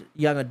and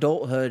young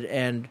adulthood,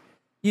 and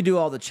you do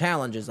all the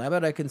challenges. I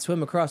bet I can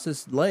swim across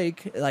this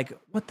lake. Like,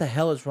 what the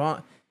hell is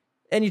wrong?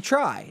 And you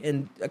try,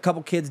 and a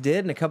couple kids did,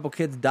 and a couple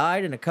kids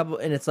died, and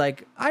it's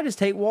like, I just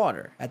hate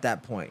water at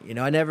that point. I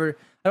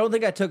don't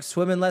think I took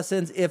swimming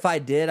lessons. If I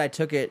did, I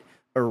took it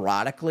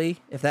erotically,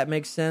 if that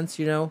makes sense,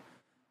 there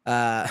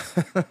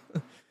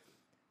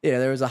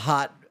was a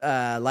hot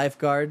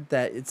lifeguard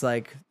that it's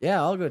like,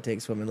 yeah, I'll go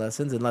take swimming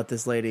lessons and let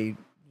this lady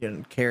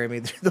carry me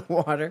through the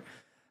water.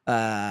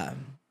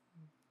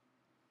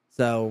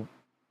 So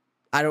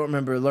I don't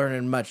remember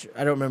learning much.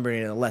 I don't remember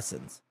any of the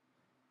lessons.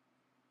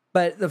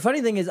 But the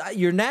funny thing is,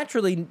 you're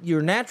naturally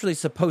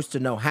supposed to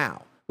know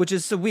how, which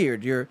is so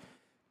weird.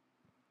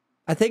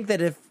 I think that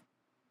if,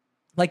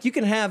 like, you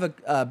can have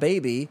a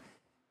baby.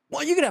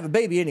 Well, you can have a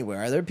baby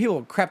anywhere. There are people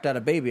who crapped out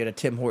a baby at a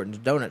Tim Hortons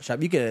donut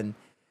shop. You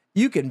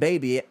can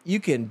baby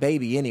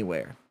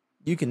anywhere.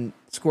 You can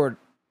squirt.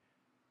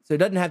 So it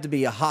doesn't have to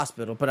be a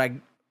hospital. But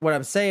what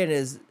I'm saying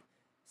is,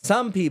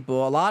 some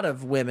people, a lot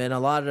of women, a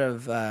lot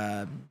of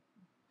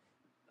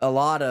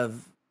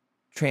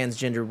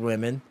transgender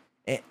women,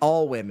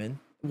 all women,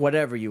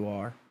 whatever you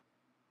are,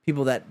 a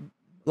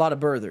lot of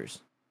birthers,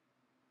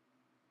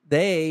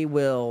 they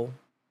will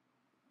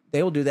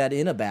do that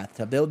in a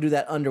bathtub. They'll do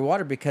that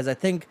underwater because I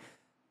think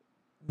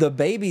the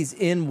baby's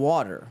in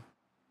water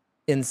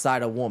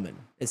inside a woman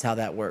is how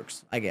that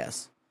works, I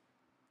guess.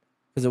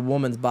 Because a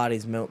woman's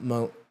body's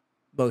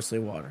mostly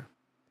water.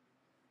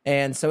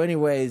 And so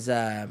anyways,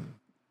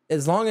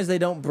 as long as they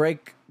don't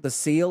break the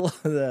seal,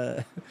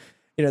 the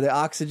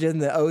oxygen,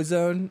 the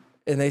ozone,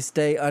 and they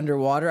stay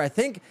underwater, I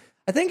think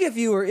if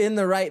you were in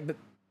the right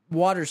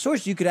water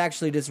source, you could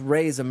actually just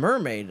raise a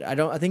mermaid.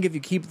 I think if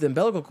you keep the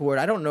umbilical cord,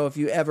 I don't know if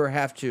you ever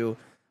have to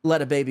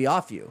let a baby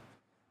off you.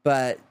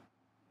 But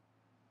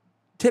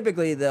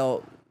typically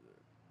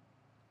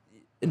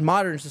in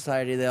modern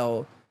society,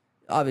 you'll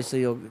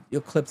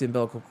clip the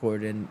umbilical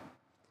cord and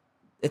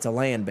it's a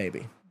land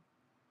baby.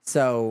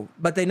 So,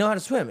 but they know how to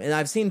swim. And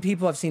I've seen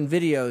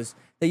videos,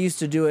 they used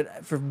to do it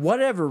for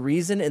whatever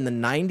reason in the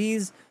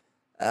 90s,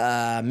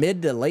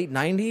 mid to late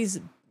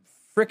 90s.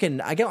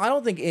 I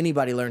don't think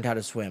anybody learned how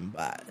to swim.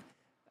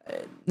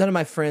 None of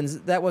my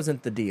friends, that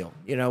wasn't the deal.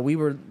 We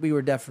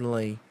were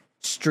definitely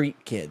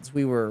street kids.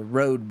 We were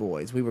road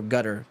boys. We were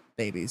gutter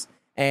babies.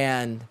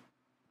 And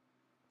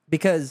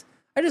because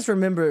I just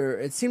remember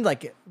it seemed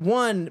like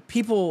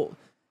people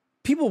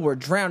were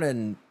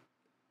drowning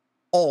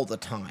all the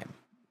time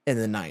in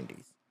the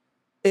 90s.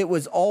 It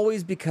was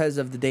always because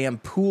of the damn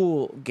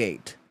pool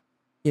gate.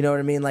 You know what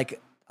I mean?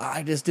 Like,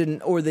 I just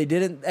didn't, or they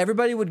didn't.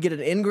 Everybody would get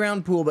an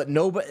in-ground pool, but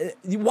nobody.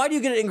 Why do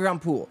you get an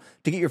in-ground pool?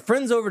 To get your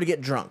friends over to get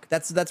drunk.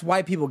 That's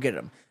why people get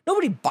them.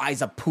 Nobody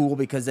buys a pool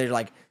because they're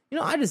like,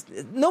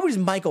 nobody's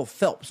Michael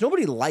Phelps.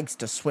 Nobody likes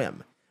to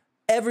swim.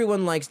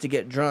 Everyone likes to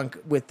get drunk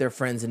with their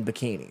friends in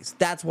bikinis.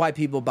 That's why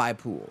people buy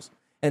pools.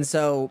 And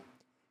so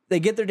they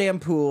get their damn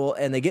pool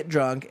and they get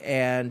drunk,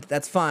 and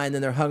that's fine.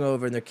 Then they're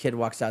hungover and their kid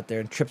walks out there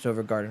and trips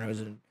over a garden hose,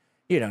 and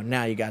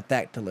now you got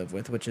that to live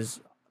with, which is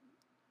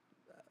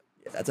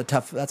that's a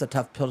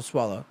tough pill to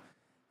swallow.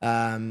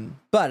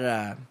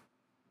 But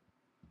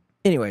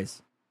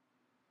anyways,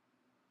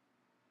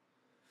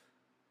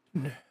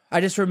 I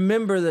just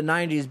remember the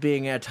 90s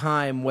being a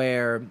time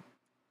where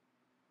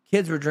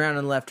kids were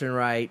drowning left and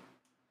right,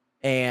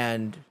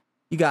 and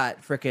you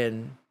got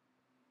freaking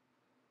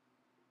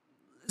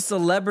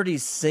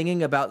celebrities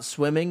singing about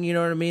swimming. You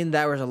know what I mean?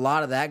 There was a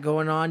lot of that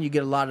going on. You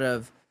get a lot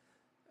of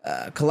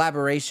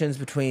collaborations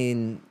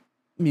between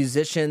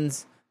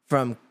musicians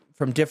from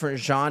different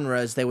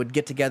genres. They would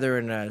get together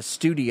in a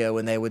studio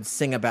and they would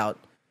sing about.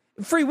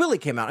 Free Willy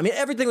came out. I mean,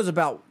 everything was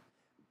about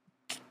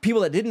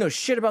people that didn't know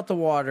shit about the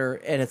water,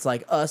 and it's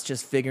like us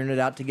just figuring it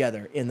out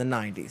together in the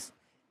 90s.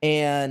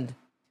 And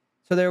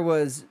so there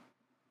was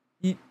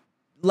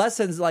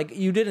lessons like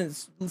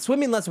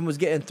swimming lesson was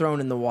getting thrown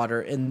in the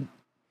water, and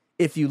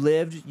if you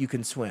lived, you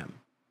can swim.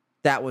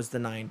 That was the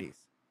 90s.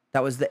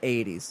 That was the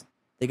 80s.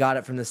 They got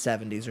it from the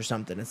 70s or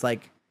something. It's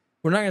like,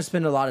 we're not going to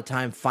spend a lot of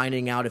time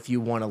finding out if you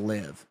want to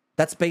live.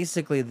 That's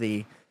basically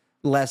the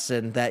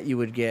lesson that you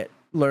would get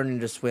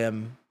learning to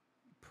swim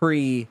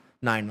pre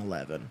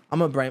 9/11. I'm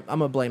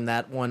gonna blame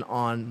that one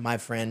on my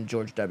friend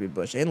George W.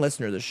 Bush and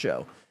listener of the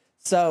show.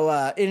 So,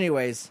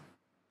 anyways,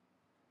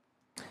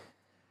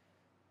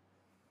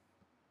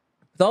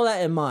 with all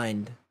that in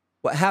mind,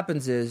 what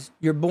happens is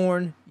you're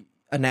born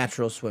a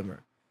natural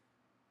swimmer.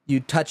 You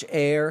touch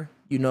air,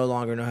 you no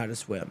longer know how to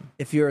swim.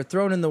 If you're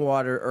thrown in the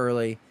water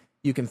early,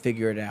 you can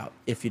figure it out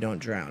if you don't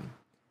drown.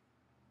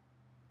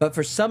 But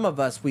for some of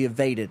us, we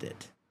evaded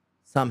it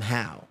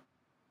somehow.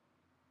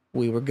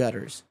 We were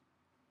gutters.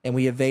 And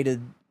we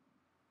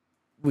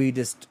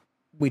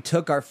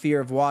took our fear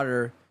of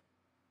water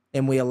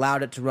and we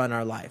allowed it to run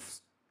our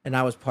lives. And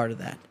I was part of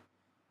that.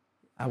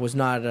 I was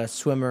not a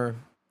swimmer.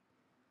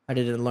 I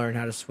didn't learn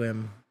how to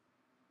swim.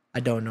 I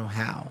don't know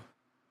how.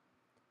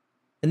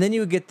 And then you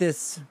would get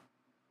this.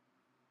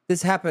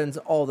 This happens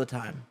all the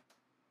time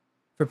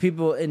for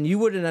people, and you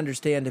wouldn't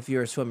understand if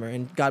you're a swimmer,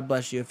 and God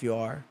bless you if you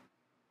are.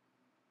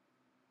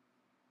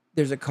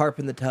 There's a carp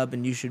in the tub,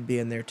 and you should be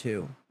in there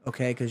too,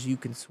 okay? Because you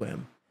can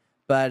swim.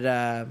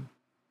 But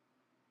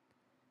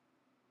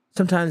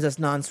sometimes us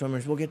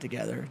non-swimmers will get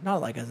together,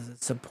 not like a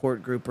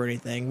support group or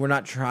anything. We're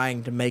not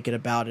trying to make it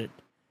about it.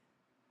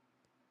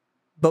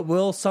 But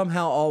we'll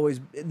somehow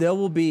there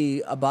will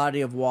be a body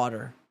of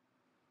water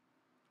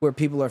where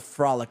people are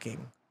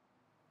frolicking.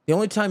 The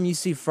only time you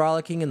see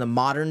frolicking in the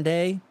modern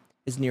day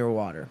is near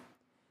water.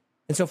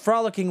 And so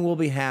frolicking will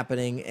be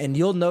happening, and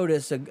you'll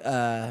notice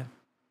a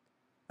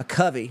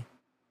covey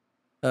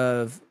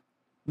of,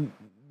 it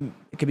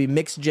could be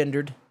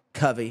mixed-gendered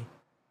covey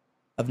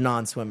of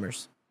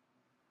non-swimmers.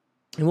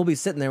 And we'll be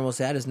sitting there and we'll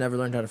say, I just never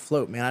learned how to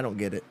float, man. I don't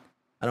get it.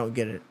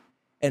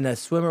 And the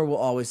swimmer will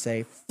always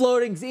say,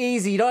 floating's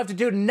easy. You don't have to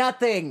do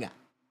nothing.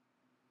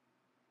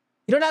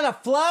 You don't know how to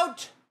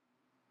float?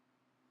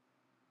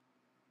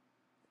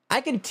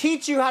 I can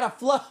teach you how to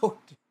float.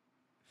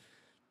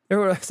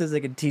 Everyone else says they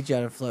can teach you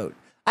how to float.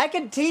 I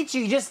can teach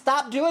you. Just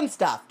stop doing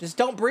stuff. Just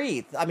don't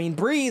breathe. I mean,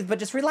 breathe, but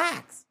just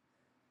relax.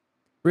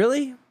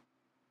 Really?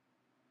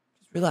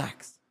 Just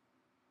relax.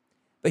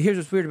 But here's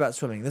what's weird about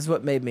swimming. This is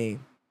what made me,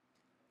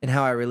 and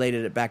how I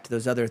related it back to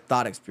those other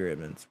thought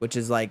experiments, which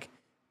is like,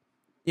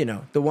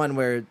 the one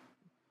where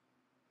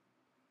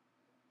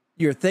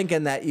you're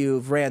thinking that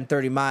you've ran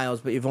 30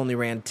 miles, but you've only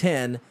ran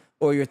 10,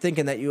 or you're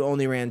thinking that you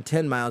only ran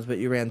 10 miles, but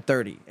you ran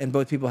 30. And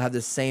both people have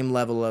the same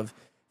level of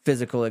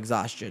physical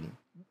exhaustion,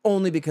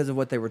 only because of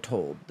what they were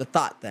told, the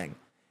thought thing.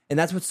 And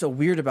that's what's so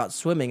weird about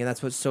swimming, and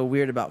that's what's so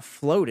weird about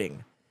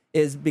floating,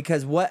 is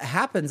because what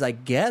happens, I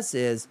guess,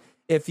 is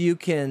if you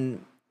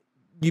can,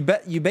 you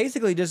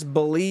basically just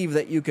believe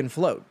that you can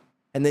float,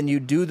 and then you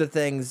do the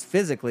things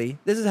physically.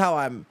 This is how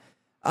I'm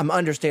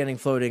understanding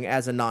floating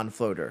as a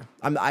non-floater.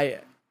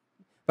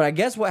 But I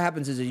guess what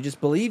happens is you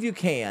just believe you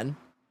can,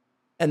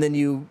 and then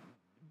you,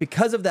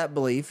 because of that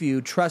belief,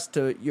 you trust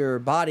your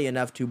body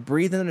enough to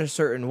breathe in a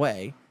certain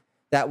way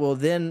that will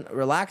then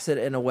relax it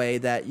in a way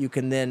that you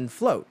can then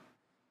float.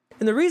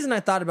 And the reason I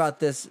thought about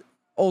this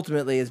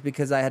ultimately is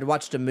because I had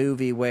watched a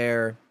movie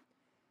where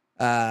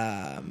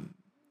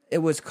it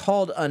was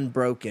called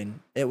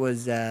Unbroken. It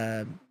was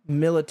a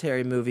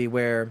military movie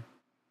where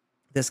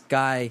this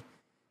guy,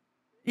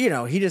 he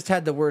just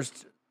had the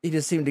worst. He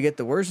just seemed to get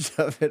the worst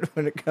of it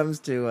when it comes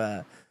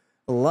to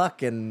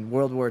luck in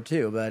World War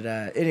II. But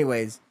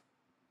anyways,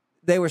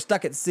 they were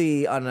stuck at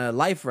sea on a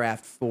life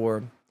raft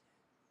for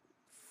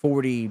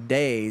 40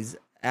 days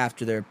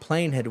after their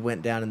plane had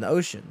went down in the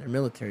ocean. Their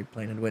military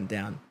plane had went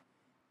down.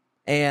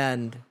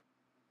 And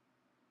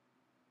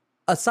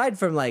aside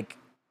from like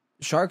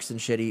sharks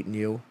and shit eating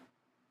you,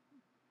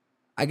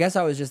 I guess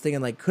I was just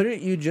thinking, like,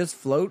 couldn't you just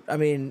float? I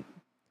mean,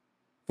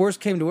 worst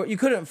came to worst, you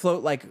couldn't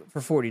float like for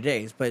 40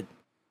 days, but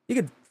you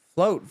could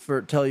float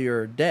till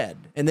you're dead,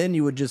 and then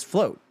you would just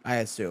float, I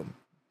assume.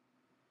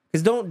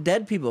 Because don't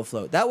dead people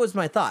float? That was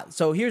my thought.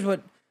 So here's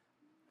what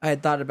I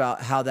had thought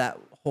about how that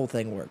whole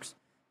thing works.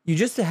 You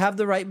just have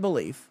the right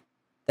belief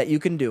that you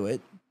can do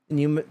it,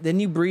 and then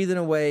you breathe in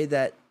a way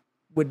that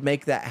would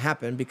make that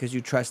happen because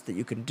you trust that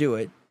you can do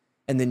it,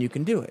 and then you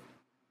can do it.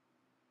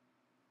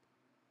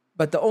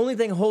 But the only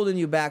thing holding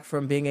you back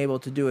from being able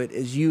to do it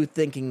is you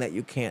thinking that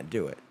you can't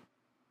do it.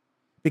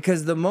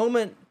 Because the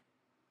moment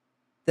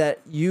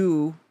that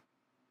you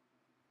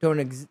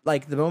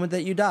the moment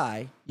that you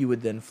die, you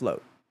would then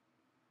float.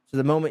 So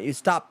the moment you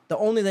stop, the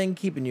only thing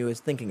keeping you is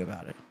thinking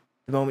about it.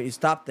 The moment you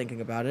stop thinking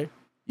about it,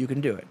 you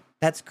can do it.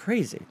 That's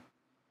crazy.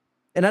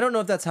 And I don't know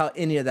if that's how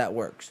any of that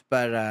works,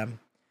 but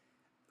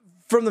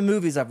from the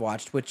movies I've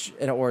watched, or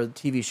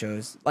TV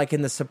shows, like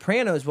in The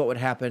Sopranos, what would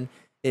happen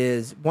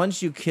is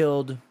once you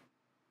killed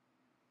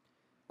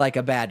like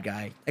a bad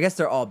guy, I guess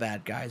they're all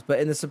bad guys, but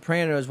in The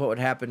Sopranos, what would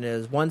happen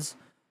is once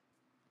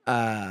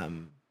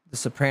the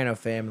Soprano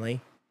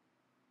family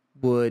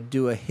would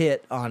do a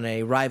hit on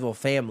a rival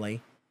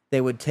family, they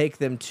would take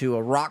them to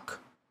a rock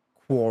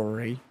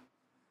quarry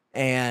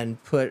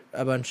and put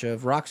a bunch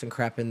of rocks and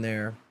crap in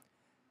their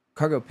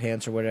cargo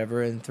pants or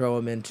whatever and throw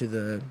them into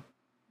the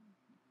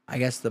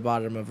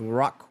bottom of a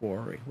rock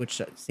quarry,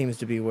 which seems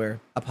to be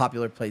a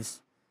popular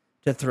place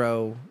to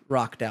throw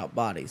rocked out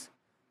bodies.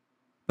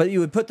 But you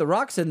would put the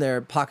rocks in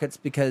their pockets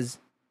because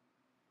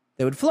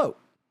they would float.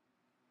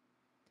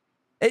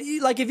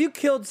 Like if you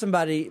killed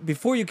somebody,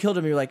 before you killed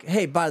them, you're like,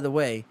 hey, by the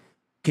way,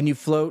 can you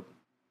float?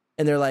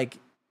 And they're like,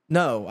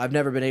 no, I've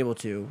never been able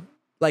to.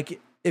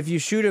 Like if you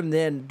shoot them,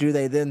 then do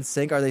they then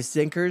sink? Are they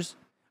sinkers?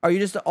 Are you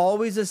just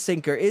always a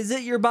sinker? Is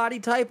it your body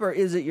type or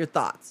is it your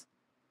thoughts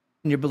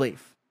and your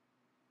belief?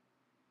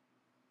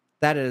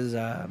 That is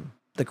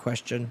the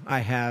question I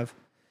have.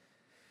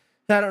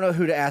 I don't know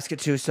who to ask it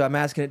to, so I'm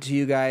asking it to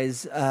you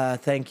guys.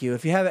 Thank you.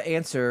 If you have an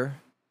answer,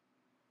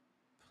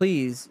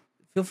 please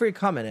feel free to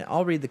comment it.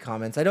 I'll read the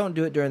comments. I don't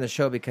do it during the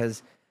show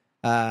because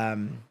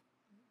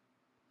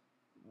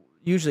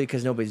usually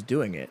because nobody's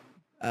doing it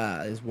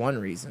is one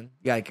reason.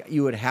 Like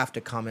you would have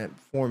to comment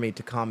for me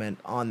to comment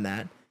on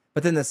that.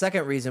 But then the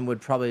second reason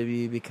would probably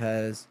be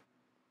because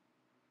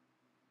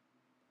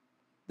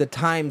the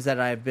times that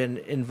I've been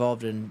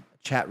involved in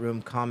chat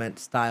room comment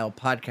style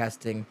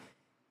podcasting,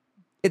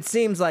 it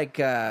seems like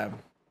you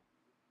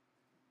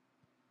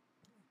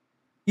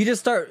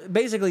just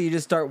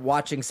start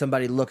watching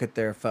somebody look at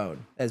their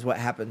phone as what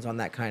happens on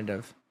that kind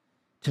of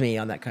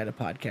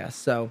podcast.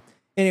 So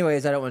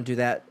anyways, I don't want to do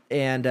that.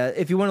 And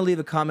if you want to leave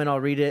a comment,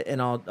 I'll read it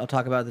and I'll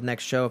talk about it the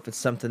next show if it's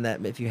something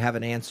that if you have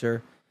an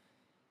answer.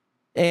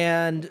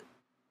 And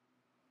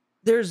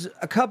there's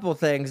a couple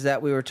things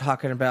that we were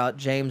talking about,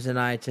 James and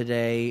I,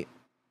 today.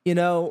 You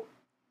know,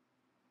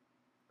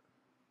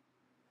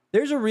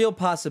 there's a real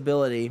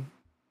possibility.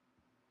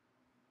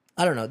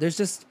 I don't know. There's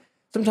just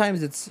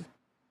sometimes it's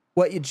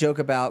what you joke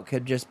about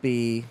could just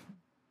be,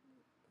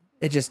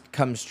 it just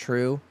comes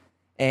true.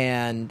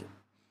 And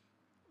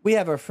we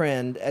have our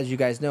friend, as you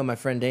guys know, my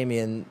friend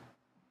Damien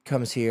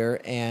comes here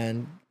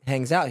and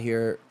hangs out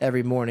here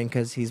every morning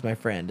because he's my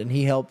friend and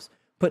he helps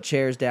put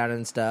chairs down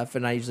and stuff.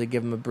 And I usually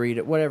give him a breed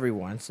at whatever he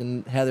wants.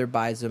 And Heather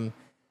buys him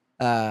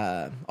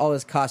all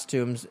his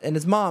costumes, and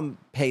his mom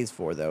pays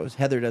for those.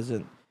 Heather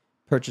doesn't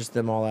purchase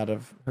them all out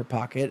of her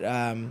pocket.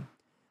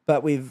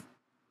 But we've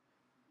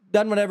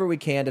done whatever we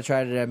can to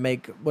try to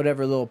make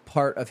whatever little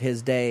part of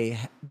his day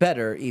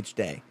better each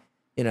day.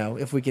 You know,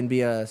 if we can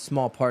be a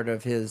small part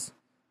of his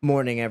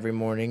morning every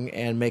morning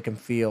and make him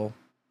feel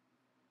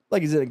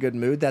like he's in a good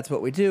mood. That's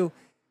what we do.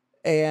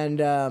 And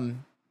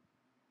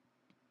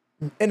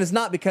it's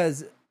not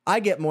because I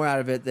get more out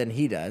of it than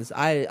he does.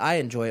 I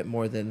enjoy it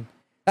more than...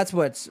 That's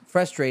what's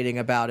frustrating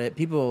about it.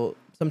 People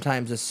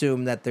sometimes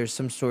assume that there's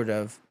some sort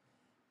of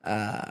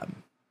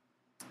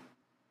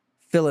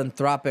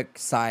philanthropic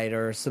side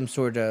or some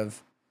sort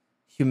of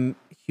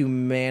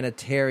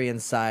humanitarian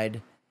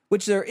side,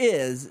 which there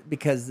is,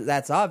 because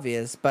that's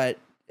obvious, but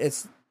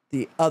it's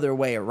the other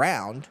way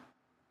around.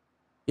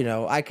 You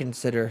know, I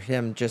consider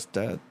him just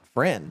a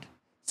friend.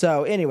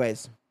 So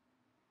anyways,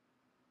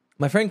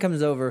 my friend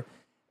comes over,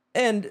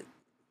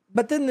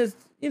 but then there's,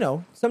 you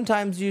know,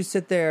 sometimes you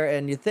sit there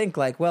and you think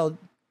like, well,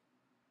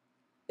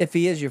 if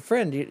he is your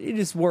friend, you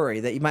just worry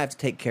that you might have to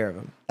take care of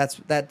him.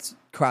 That's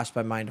crossed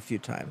my mind a few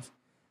times.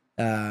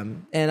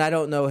 And I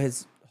don't know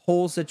his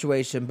whole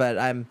situation, but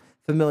I'm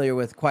familiar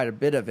with quite a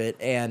bit of it.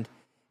 And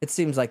it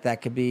seems like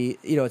that could be,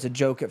 you know, it's a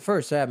joke at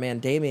first. Yeah, man,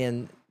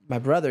 Damien, my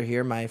brother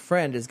here, my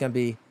friend, is going to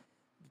be,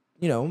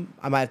 you know,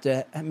 I might have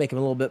to make him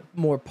a little bit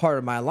more part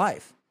of my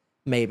life,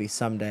 maybe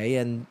someday.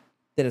 And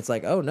then it's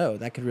like, oh no,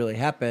 that could really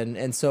happen.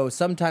 And so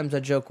sometimes I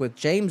joke with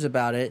James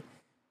about it,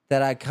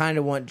 that I kind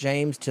of want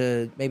James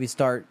to maybe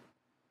start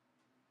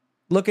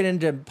looking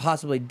into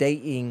possibly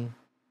dating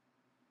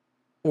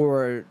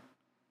or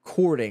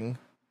courting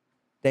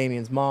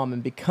Damien's mom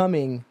and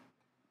becoming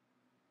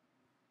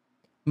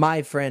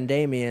my friend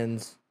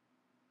Damien's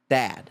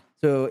dad.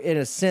 So in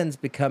a sense,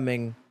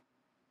 becoming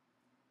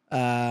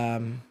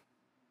my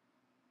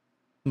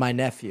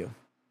nephew.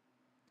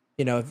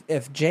 You know,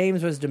 if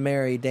James was to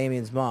marry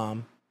Damien's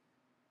mom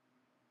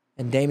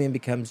and Damien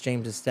becomes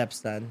James's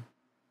stepson,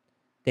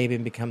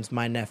 Damien becomes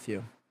my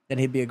nephew. Then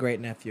he'd be a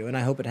great nephew, and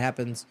I hope it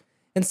happens.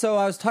 And so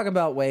I was talking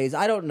about ways.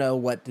 I don't know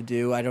what to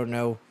do. I don't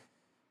know.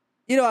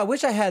 You know, I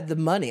wish I had the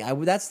money.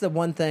 That's the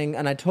one thing,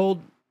 and I try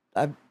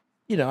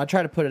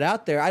to put it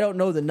out there. I don't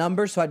know the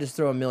number, so I just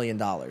throw $1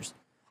 million.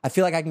 I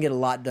feel like I can get a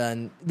lot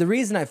done. The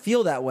reason I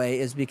feel that way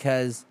is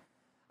because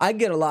I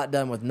get a lot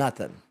done with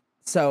nothing.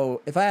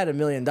 So if I had $1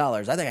 million,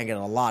 I think I get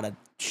a lot of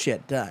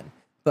shit done.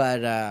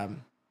 But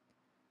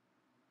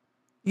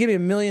you give me $1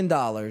 million,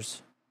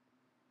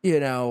 you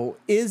know,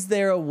 is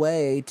there a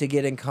way to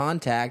get in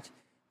contact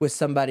with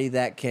somebody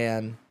that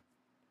can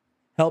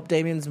help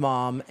Damien's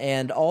mom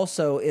and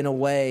also in a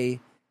way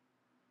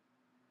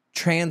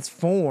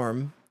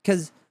transform?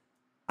 Because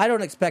I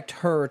don't expect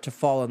her to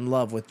fall in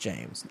love with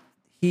James.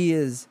 He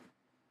is,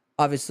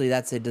 obviously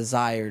that's a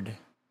desired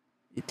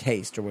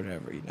taste or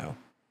whatever, you know.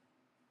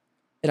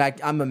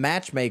 And I'm a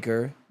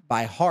matchmaker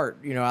by heart,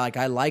 you know, like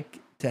I like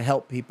to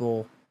help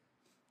people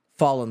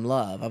fall in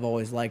love. I've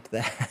always liked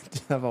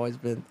that. I've always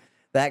been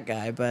that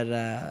guy.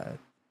 But,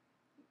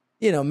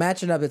 you know,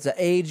 matching up, it's an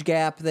age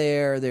gap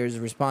there. There's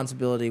a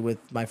responsibility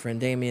with my friend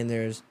Damien.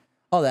 There's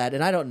all that.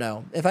 And I don't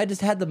know. If I just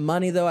had the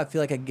money, though, I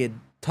feel like I could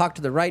talk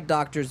to the right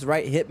doctors, the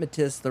right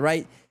hypnotists, the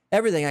right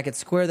everything. I could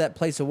square that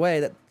place away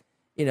that,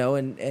 you know,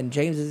 and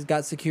James has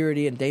got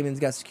security and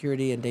Damien's got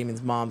security and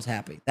Damien's mom's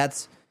happy.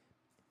 That's...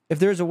 If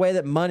there's a way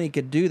that money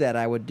could do that,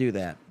 I would do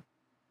that.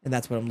 And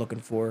that's what I'm looking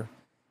for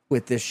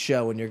with this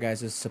show and your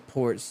guys'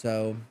 support.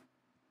 So,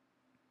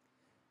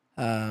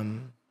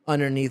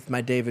 underneath my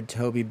David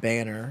Toby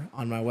banner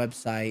on my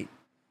website,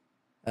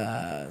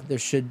 there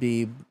should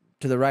be,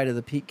 to the right of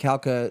the Pete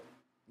Kalka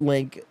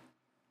link,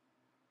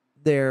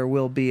 there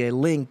will be a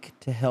link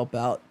to help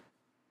out,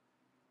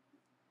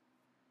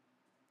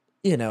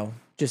 you know,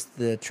 just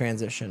the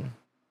transition.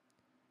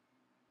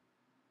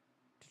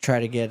 Try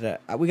to get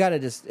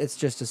it's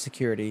just a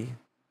security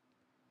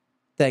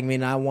thing. I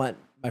mean, I want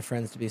my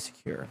friends to be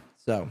secure.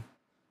 So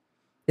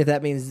if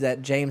that means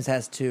that James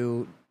has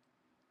to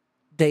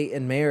date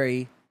and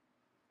marry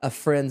a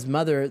friend's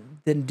mother,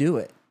 then do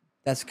it.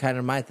 That's kind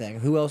of my thing.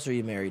 Who else are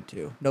you married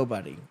to?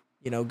 Nobody.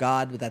 You know,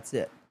 God, but that's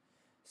it.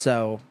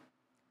 So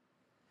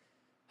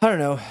I don't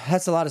know.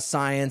 That's a lot of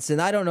science.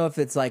 And I don't know if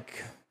it's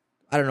like,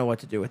 I don't know what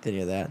to do with any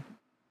of that.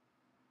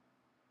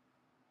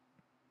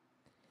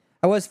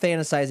 I was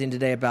fantasizing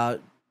today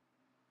about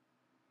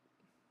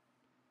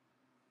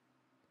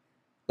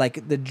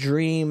like the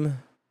dream. Do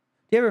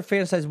you ever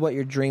fantasize what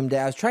your dream day?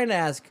 I was trying to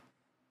ask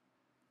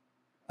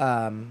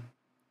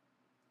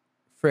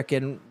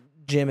frickin'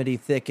 Jiminy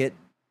Thicket,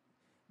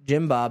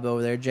 Jim Bob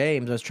over there,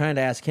 James. I was trying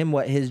to ask him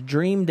what his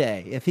dream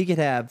day, if he could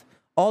have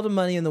all the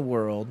money in the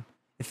world,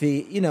 if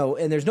he, you know,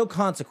 and there's no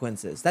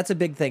consequences. That's a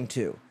big thing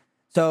too.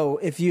 So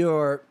if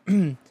you're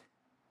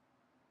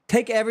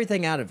take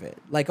everything out of it,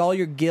 like all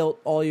your guilt,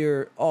 all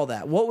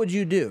that. What would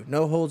you do?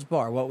 No holds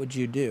bar. What would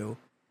you do?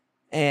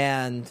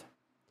 And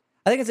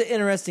I think it's an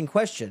interesting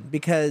question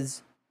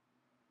because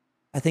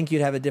I think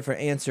you'd have a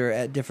different answer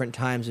at different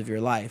times of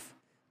your life.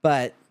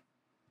 But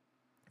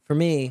for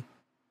me,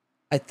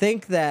 I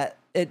think that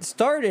it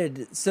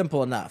started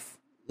simple enough.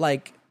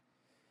 Like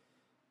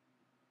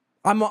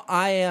I've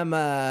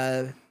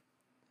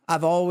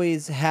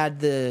always had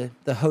the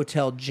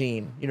hotel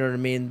gene. You know what I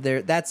mean?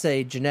 That's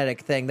a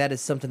genetic thing. That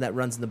is something that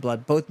runs in the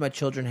blood. Both my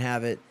children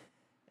have it.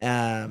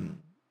 I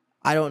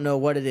don't know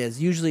what it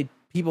is. Usually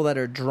people that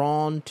are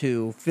drawn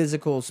to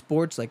physical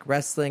sports like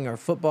wrestling or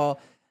football,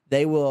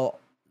 they will,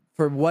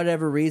 for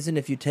whatever reason,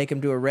 if you take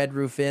them to a Red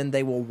Roof Inn,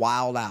 they will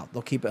wild out.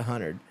 They'll keep it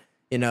 100.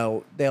 You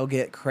know, they'll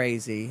get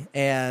crazy.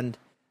 And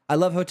I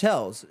love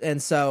hotels.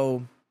 And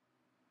so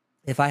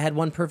if I had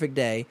one perfect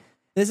day,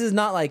 this is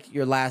not like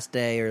your last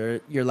day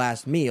or your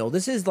last meal.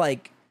 This is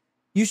like,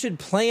 you should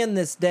plan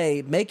this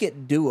day, make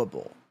it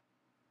doable.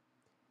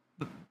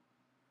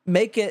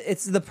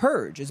 It's The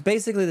Purge. It's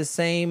basically the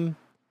same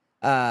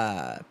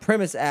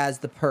premise as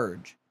The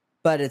Purge,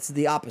 but it's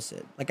the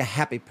opposite, like a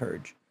happy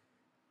purge.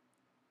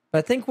 But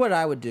I think what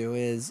I would do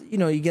is, you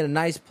know, you get a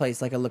nice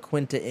place like a La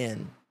Quinta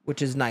Inn,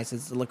 which is nice.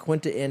 It's the La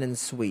Quinta Inn and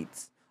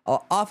Suites.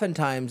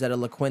 Oftentimes at a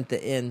La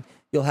Quinta Inn,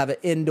 you'll have an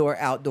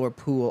indoor-outdoor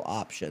pool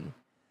option.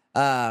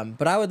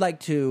 But I would like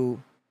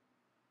to,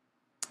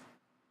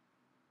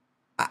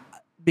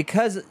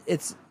 because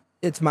it's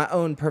my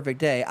own perfect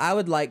day, I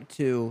would like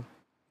to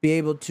be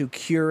able to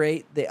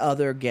curate the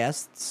other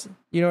guests.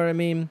 You know what I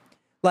mean?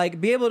 Like,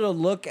 be able to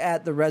look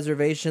at the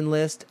reservation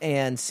list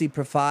and see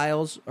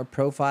profiles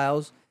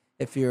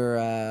if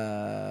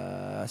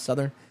you're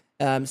Southern.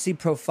 See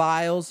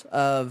profiles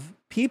of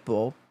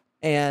people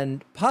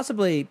and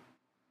possibly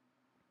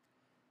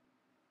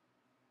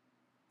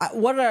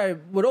what I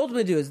would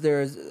ultimately do is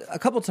there's a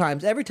couple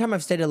times, every time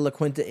I've stayed at La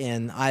Quinta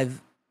Inn,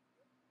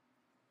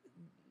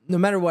 no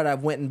matter what,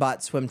 I've went and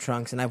bought swim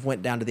trunks and I've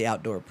went down to the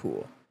outdoor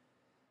pool.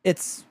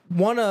 It's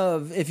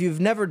if you've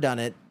never done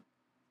it,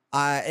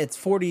 it's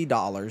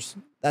 $40.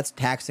 That's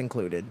tax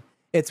included.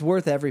 It's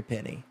worth every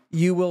penny.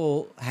 You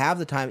will have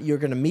the time. You're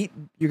going to meet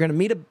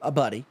a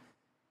buddy.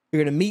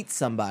 You're going to meet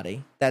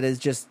somebody that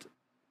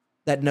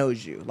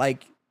knows you.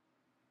 Like,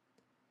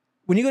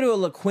 when you go to a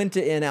La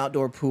Quinta Inn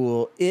outdoor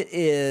pool,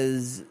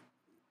 there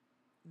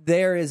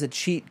is a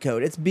cheat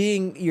code.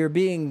 You're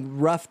being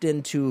roughed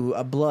into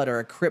a blood or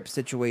a crip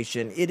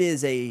situation. It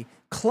is a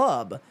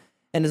club.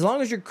 And as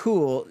long as you're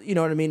cool, you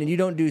know what I mean, and you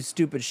don't do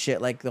stupid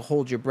shit like the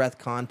hold your breath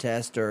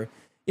contest or,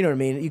 you know what I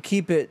mean, you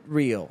keep it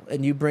real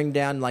and you bring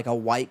down like a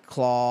White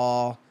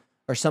Claw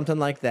or something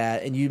like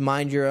that and you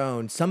mind your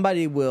own,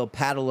 somebody will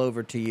paddle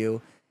over to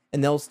you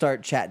and they'll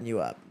start chatting you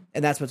up.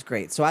 And that's what's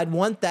great. So I'd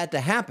want that to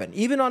happen,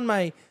 even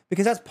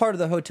because that's part of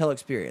the hotel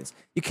experience.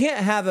 You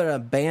can't have an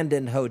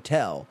abandoned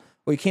hotel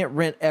where you can't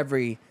rent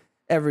every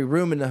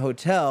room in the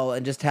hotel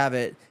and just have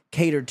it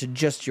catered to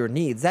just your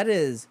needs.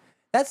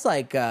 That's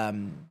like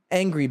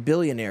angry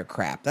billionaire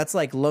crap. That's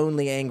like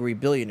lonely, angry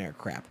billionaire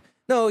crap.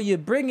 No, you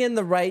bring in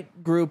the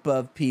right group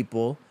of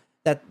people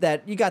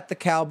that you got the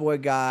cowboy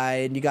guy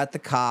and you got the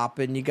cop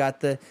and you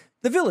got the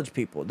village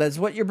people. That's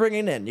what you're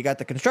bringing in. You got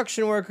the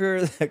construction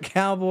worker, the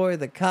cowboy,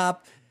 the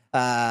cop.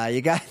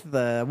 You got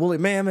the woolly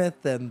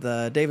mammoth and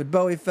the David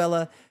Bowie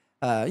fella.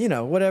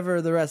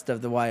 Whatever the rest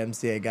of the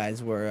YMCA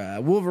guys were.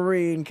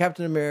 Wolverine,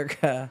 Captain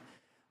America,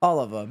 all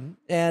of them.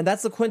 And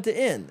that's the Quinta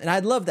Inn. And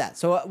I'd love that.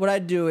 So what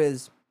I'd do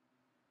is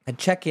I'd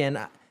check in,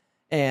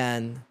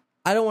 and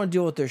I don't want to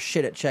deal with their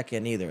shit at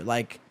check-in either.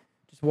 Like,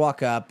 just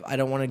walk up. I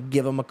don't want to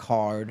give them a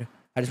card.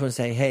 I just want to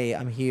say, hey,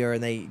 I'm here.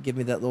 And they give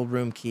me that little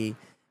room key.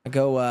 I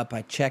go up.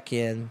 I check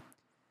in.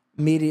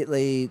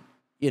 Immediately,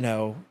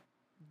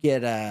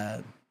 get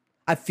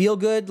I feel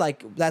good.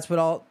 Like, that's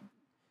what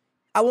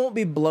I won't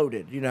be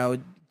bloated,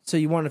 So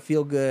you want to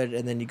feel good,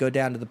 and then you go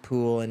down to the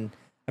pool, and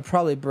I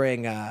probably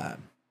bring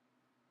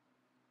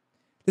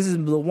this is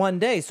the one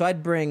day, so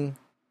I'd bring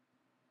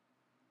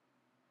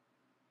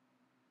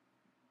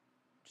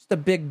just a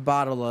big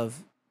bottle of,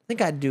 I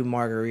think I'd do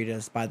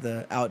margaritas by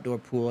the outdoor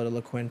pool at a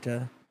La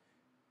Quinta.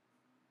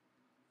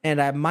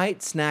 And I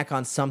might snack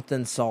on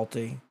something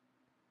salty.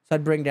 So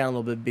I'd bring down a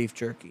little bit of beef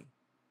jerky.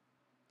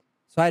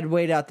 So I'd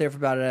wait out there for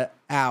about an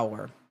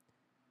hour.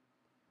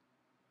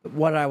 But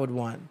what I would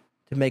want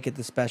to make it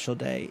the special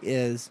day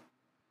is,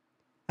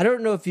 I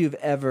don't know if you've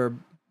ever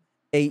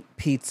ate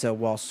pizza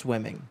while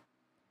swimming.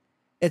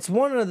 It's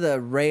one of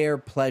the rare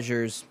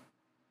pleasures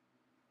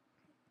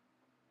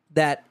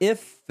that, if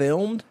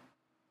filmed,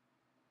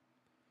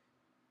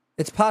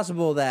 it's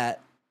possible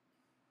that,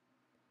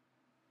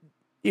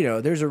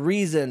 there's a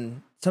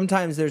reason.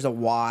 Sometimes there's a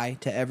why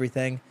to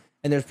everything.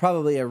 And there's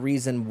probably a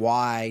reason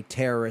why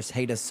terrorists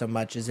hate us so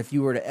much, is if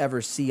you were to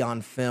ever see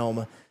on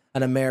film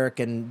an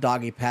American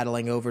doggy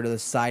paddling over to the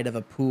side of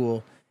a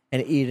pool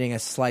and eating a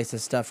slice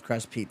of stuffed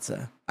crust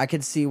pizza. I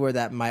could see where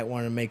that might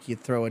want to make you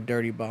throw a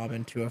dirty bomb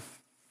into a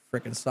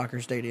freaking soccer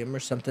stadium or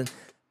something.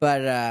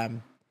 But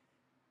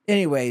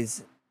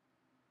anyways,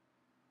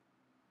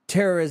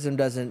 terrorism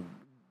doesn't,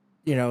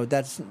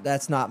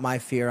 that's not my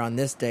fear on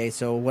this day.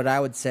 So what I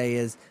would say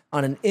is,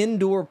 on an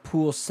indoor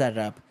pool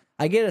setup,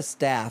 I get a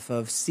staff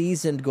of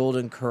seasoned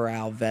Golden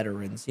Corral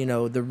veterans,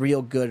 the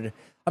real good.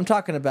 I'm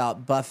talking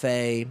about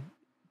buffet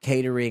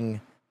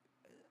catering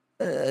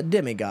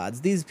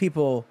demigods. These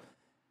people,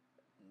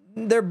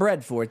 they're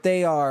bred for it.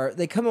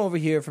 They come over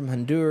here from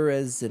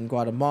Honduras and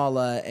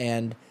Guatemala,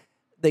 and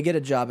they get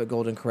a job at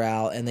Golden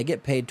Corral, and they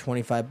get paid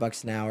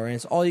 $25 an hour, and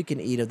it's all you can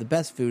eat of the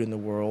best food in the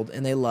world,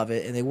 and they love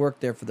it, and they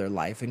work there for their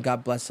life, and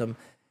God bless them.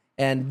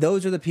 And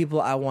those are the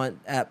people I want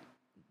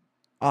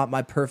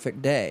my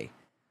perfect day.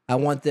 I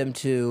want them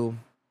to.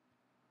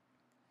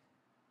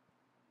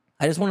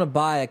 I just want to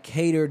buy a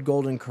catered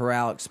Golden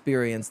Corral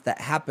experience that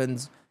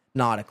happens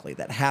nautically,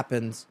 that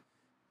happens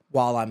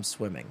while I'm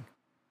swimming.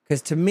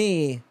 Because to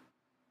me,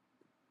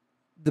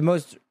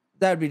 that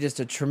would be just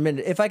a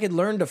tremendous. If I could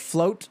learn to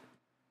float,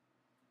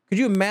 could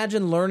you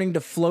imagine learning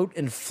to float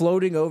and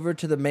floating over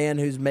to the man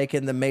who's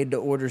making the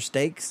made-to-order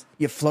steaks?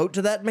 You float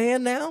to that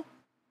man now?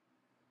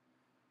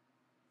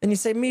 And you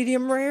say,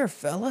 medium rare,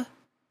 fella.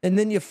 And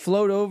then you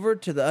float over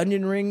to the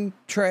onion ring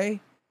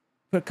tray,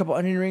 put a couple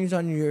onion rings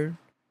on your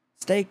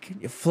steak,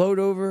 you float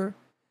over,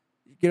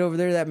 you get over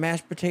there to that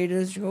mashed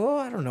potatoes, you go,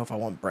 I don't know if I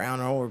want brown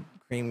or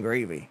cream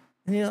gravy.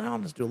 And you're like, I'll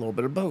just do a little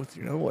bit of both,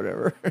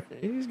 whatever.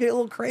 You just get a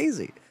little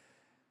crazy.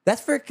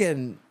 That's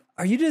freaking,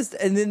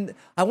 and then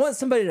I want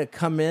somebody to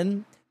come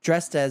in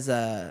dressed as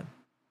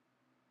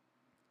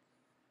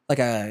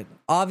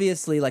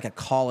obviously like a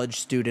college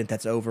student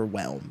that's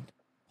overwhelmed,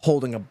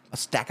 holding a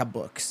stack of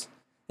books.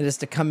 And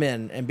just to come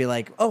in and be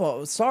like,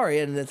 oh, sorry.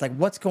 And it's like,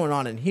 what's going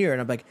on in here?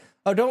 And I'm like,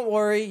 oh, don't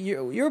worry.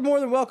 You're more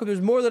than welcome.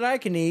 There's more than I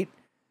can eat.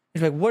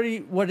 He's like,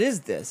 what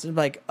is this? And I'm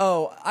like,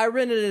 oh, I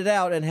rented it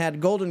out and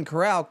had Golden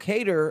Corral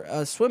cater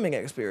a swimming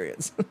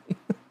experience.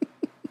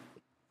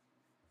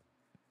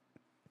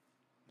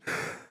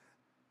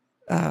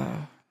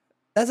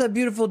 That's a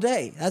beautiful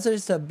day. That's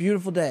just a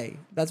beautiful day.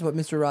 That's what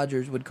Mr.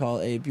 Rogers would call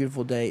a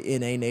beautiful day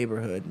in a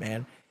neighborhood,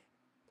 man.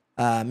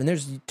 And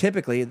there's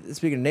typically,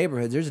 speaking of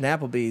neighborhoods, there's an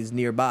Applebee's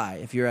nearby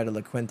if you're at a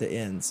La Quinta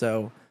Inn.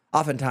 So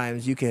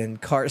oftentimes you can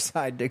car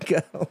side to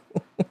go.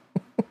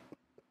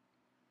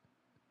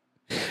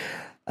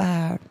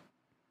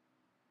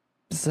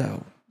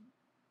 So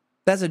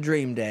that's a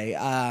dream day.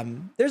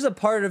 There's a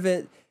part of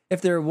it,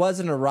 if there was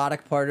an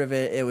erotic part of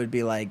it, it would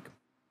be like,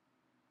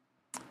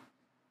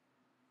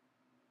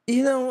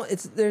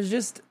 there's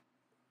just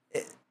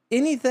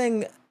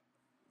anything.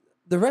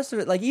 The rest of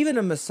it, like even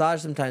a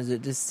massage, sometimes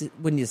it just,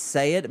 when you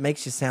say it, it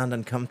makes you sound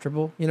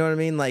uncomfortable. You know what I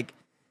mean? Like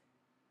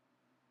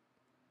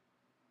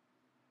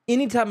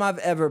anytime I've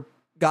ever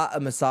got a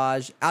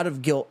massage, out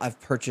of guilt, I've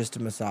purchased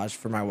a massage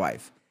for my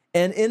wife.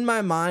 And in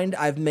my mind,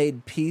 I've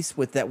made peace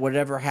with that.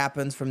 Whatever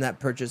happens from that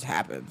purchase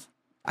happens.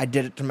 I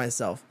did it to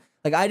myself.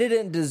 Like I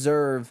didn't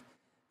deserve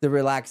the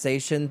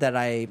relaxation that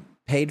I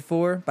paid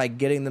for by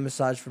getting the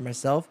massage for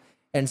myself.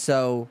 And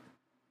so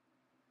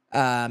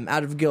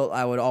out of guilt,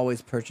 I would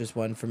always purchase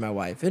one for my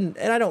wife, and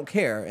I don't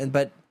care.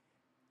 But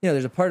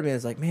there's a part of me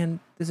that's like, man,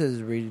 this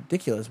is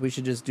ridiculous. We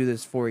should just do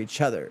this for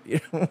each other.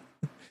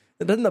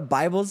 Doesn't the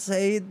Bible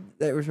say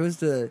that we're supposed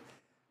to,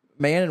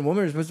 man and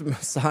woman are supposed to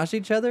massage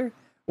each other,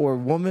 or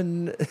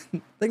woman?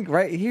 Think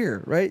right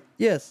here, right?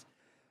 Yes.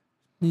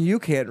 You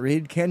can't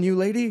read, can you,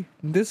 lady?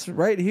 This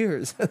right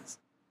here says.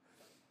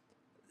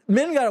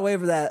 Men got away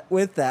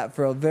with that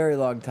for a very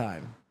long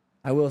time.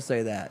 I will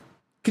say that.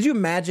 Could you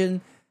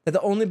imagine that the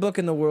only book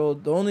in the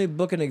world, the only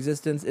book in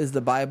existence is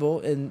the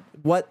Bible, and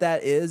what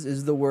that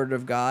is the Word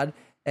of God,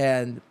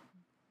 and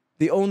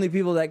the only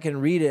people that can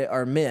read it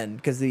are men,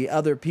 because the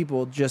other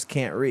people just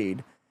can't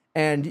read.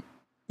 And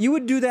you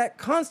would do that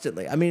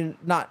constantly. I mean,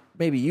 not,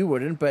 maybe you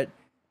wouldn't, but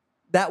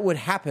that would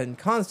happen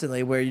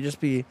constantly, where you just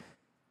be,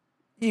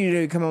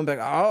 come home back,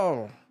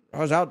 oh, I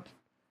was out,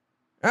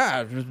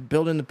 just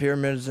building the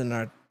pyramids, and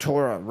I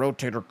tore a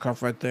rotator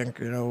cuff, I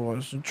think, I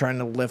was trying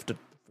to lift a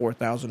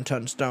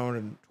 4,000-ton stone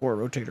and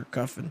tore a rotator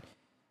cuff, and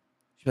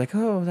she's like,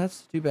 oh,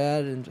 that's too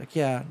bad. And like,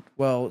 yeah,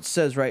 well, it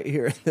says right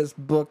here in this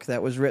book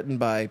that was written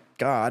by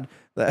God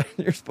that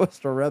you're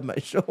supposed to rub my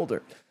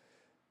shoulder.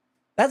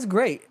 That's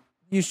great.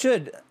 You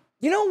should.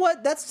 You know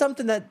what? That's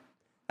something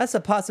that's a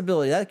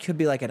possibility. That could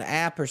be like an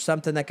app or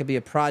something. That could be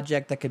a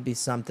project. That could be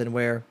something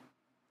where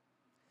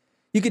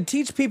you could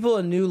teach people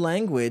a new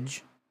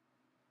language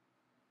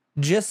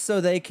just so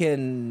they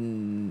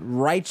can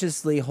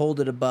righteously hold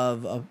it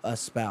above a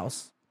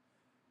spouse.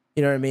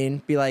 You know what I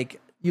mean? Be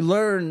like, you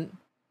learn,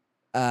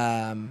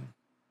 well,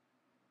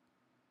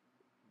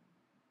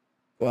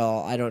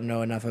 I don't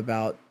know enough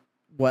about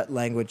what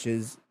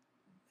languages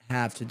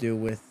have to do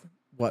with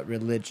what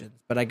religions,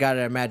 but I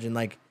gotta imagine,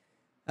 like,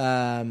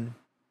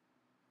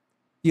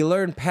 you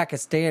learn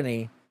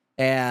Pakistani,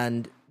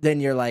 and then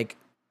you're like,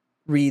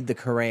 read the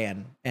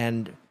Quran,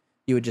 and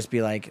you would just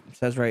be like, it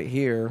says right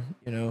here,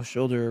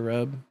 shoulder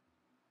rub.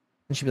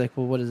 And she'd be like,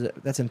 well, what is it?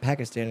 That's in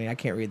Pakistani. I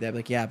can't read that.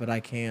 Like, yeah, but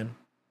I can.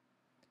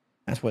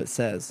 That's what it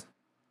says.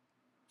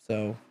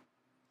 So,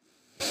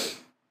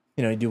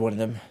 you do one of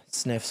them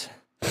sniffs.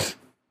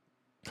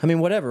 I mean,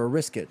 whatever,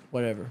 risk it,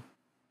 whatever.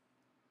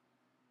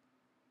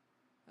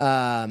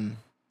 So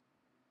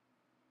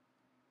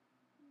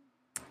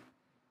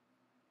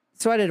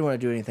I didn't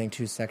want to do anything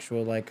too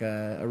sexual, like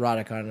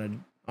erotic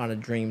on a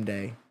dream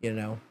day,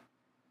 There's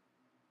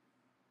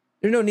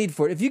no need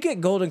for it. If you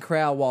get Golden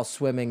Corral while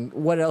swimming,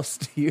 what else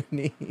do you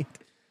need?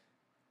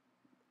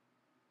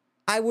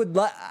 I would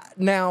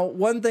now,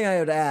 one thing I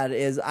would add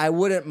is I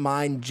wouldn't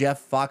mind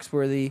Jeff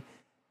Foxworthy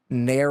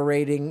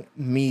narrating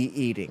me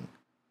eating.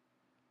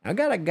 I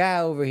got a guy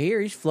over here.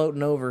 He's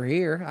floating over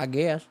here, I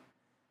guess.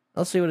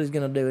 I'll see what he's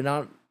going to do.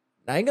 And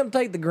I ain't gonna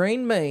take the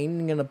green bean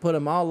and gonna put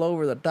them all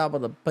over the top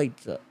of the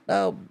pizza.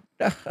 Oh,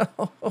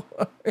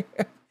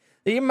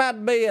 you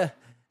might be a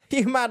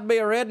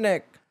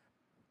redneck.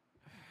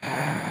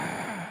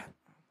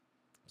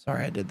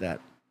 Sorry, I did that.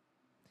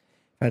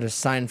 If I had a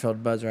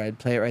Seinfeld buzzer, I'd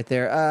play it right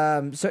there.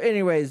 So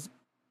anyways,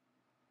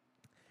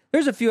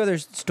 there's a few other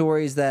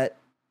stories that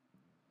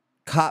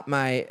caught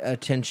my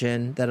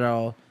attention that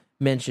I'll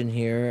mention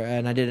here,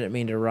 and I didn't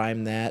mean to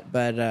rhyme that,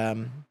 but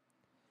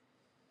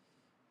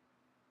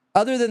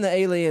other than the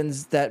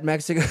aliens that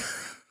Mexico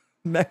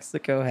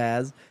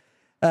has,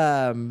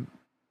 there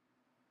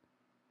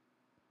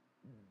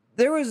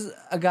was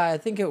a guy, I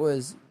think it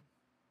was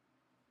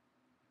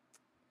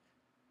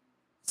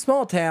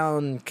small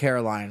town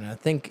Carolina,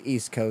 think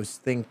East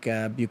Coast, think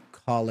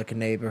bucolic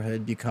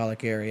neighborhood,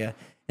 bucolic area,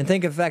 and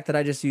think of the fact that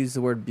I just used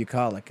the word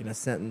bucolic in a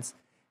sentence.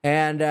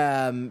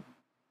 And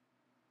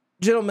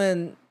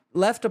gentleman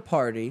left a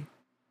party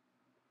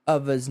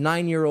of his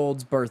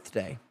 9-year-old's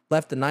birthday.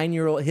 Left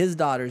his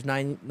daughter's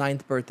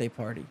ninth birthday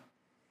party,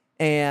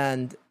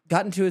 and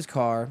got into his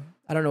car.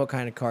 I don't know what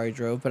kind of car he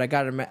drove, but I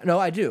got him. No,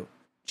 I do.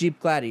 Jeep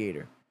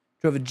Gladiator.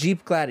 Drove a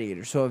Jeep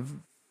Gladiator. So a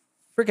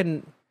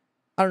freaking,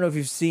 I don't know if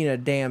you've seen a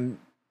damn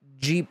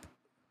Jeep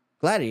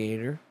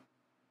Gladiator,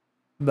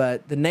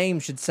 but the name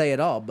should say it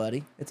all,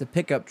 buddy. It's a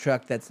pickup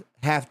truck that's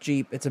half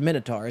Jeep. It's a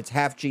Minotaur. It's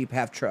half Jeep,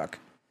 half truck.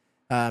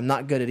 I'm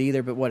not good at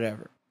either, but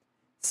whatever.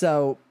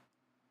 So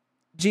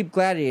Jeep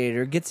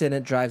Gladiator gets in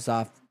it, drives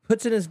off,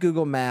 puts in his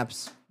Google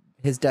Maps,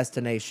 his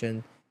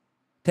destination,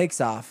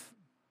 takes off,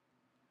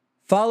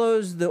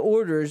 follows the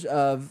orders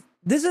of,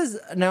 this is,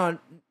 now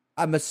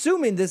I'm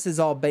assuming this is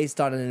all based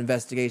on an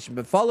investigation,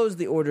 but follows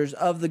the orders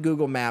of the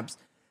Google Maps,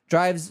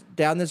 drives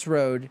down this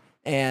road,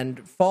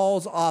 and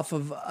falls off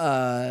of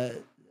a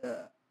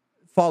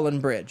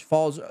fallen bridge,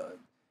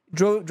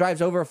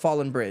 drives over a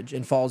fallen bridge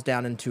and falls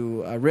down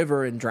into a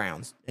river and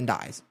drowns and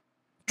dies.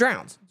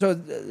 Drowns. So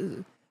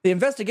the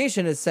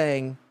investigation is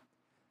saying,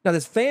 now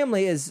this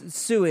family is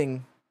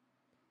suing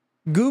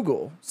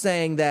Google,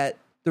 saying that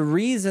the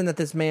reason that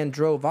this man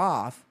drove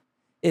off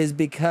is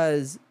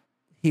because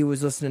he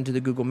was listening to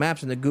the Google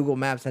Maps, and the Google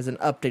Maps hasn't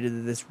updated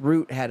that this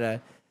route had a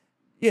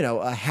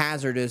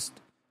hazardous,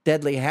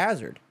 deadly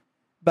hazard.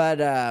 But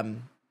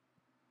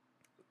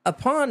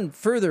upon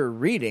further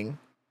reading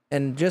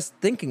and just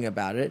thinking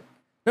about it,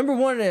 number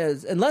one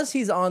is, unless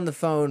he's on the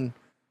phone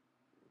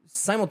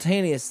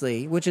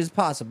simultaneously, which is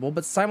possible,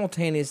 but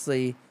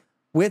simultaneously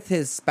with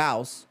his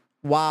spouse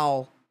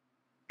while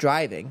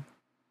driving.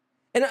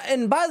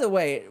 And by the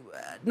way,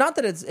 not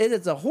that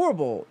it's a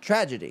horrible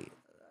tragedy,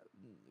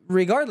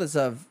 regardless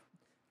of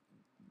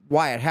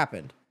why it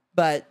happened,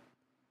 but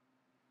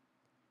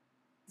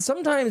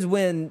sometimes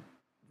when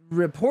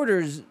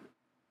reporters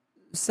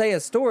say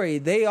a story,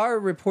 they are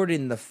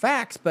reporting the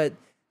facts, but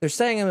they're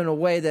saying them in a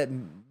way that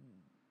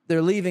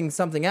they're leaving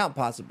something out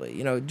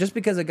possibly. Just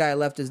because a guy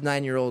left his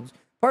 9-year-old's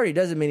party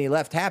doesn't mean he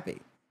left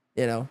happy.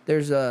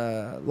 There's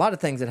a lot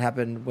of things that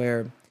happen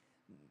where,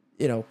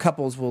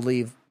 couples will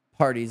leave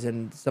parties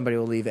and somebody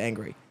will leave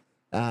angry.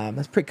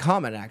 That's pretty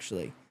common,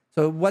 actually.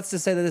 So what's to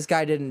say that this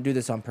guy didn't do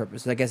this on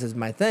purpose? I guess is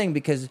my thing,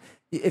 because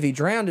if he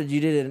drowned,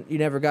 you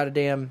never got a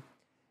damn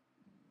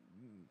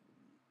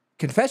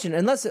confession.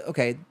 Unless,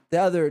 okay, the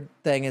other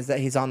thing is that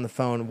he's on the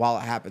phone while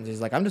it happens.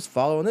 He's like, I'm just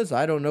following this.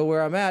 I don't know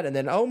where I'm at. And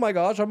then, oh my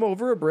gosh, I'm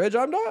over a bridge.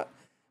 I'm not.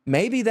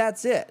 Maybe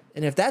that's it.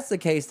 And if that's the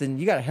case, then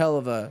you got a hell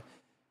of a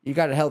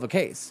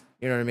case.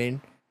 You know what I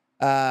mean?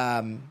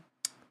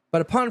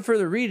 But upon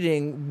further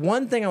reading,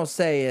 one thing I'll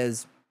say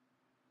is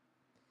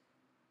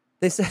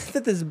they said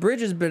that this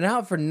bridge has been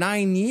out for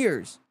 9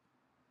 years.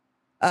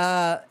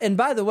 And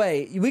by the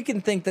way, we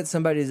can think that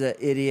somebody's an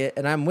idiot,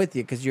 and I'm with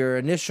you, because your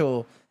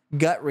initial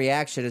gut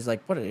reaction is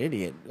like, what an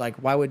idiot. Like,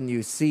 why wouldn't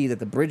you see that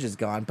the bridge is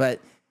gone? But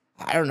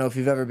I don't know if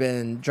you've ever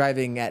been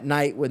driving at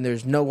night when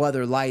there's no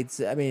other lights.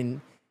 I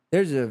mean,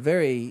 there's a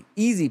very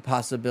easy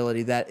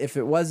possibility that if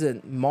it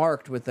wasn't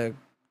marked with a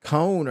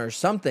cone or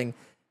something,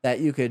 that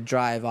you could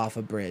drive off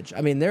a bridge.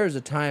 I mean, there's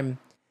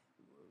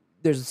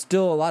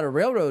still a lot of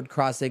railroad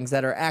crossings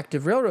that are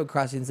active railroad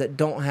crossings that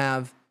don't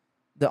have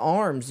the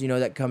arms,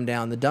 that come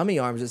down, the dummy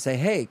arms that say,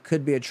 hey,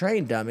 could be a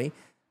train, dummy.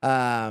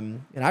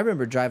 And I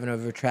remember driving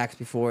over tracks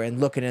before and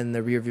looking in the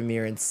rearview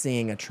mirror and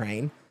seeing a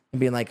train and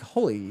being like,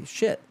 holy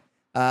shit.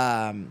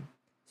 So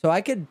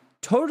I could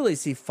totally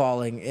see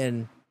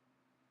falling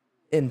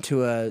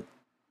into a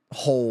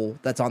hole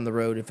that's on the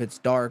road if it's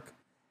dark.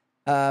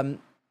 And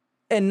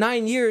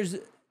 9 years,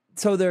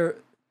 so they're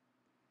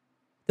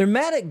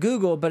mad at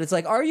Google, but it's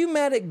like, are you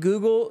mad at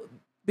Google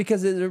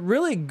because is it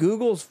really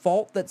Google's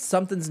fault that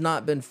something's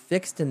not been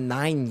fixed in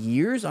 9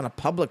 years on a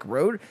public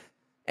road?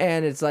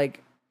 And it's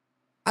like,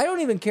 I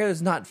don't even care that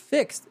it's not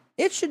fixed.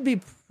 It should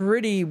be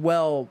pretty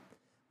well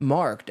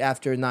marked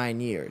after 9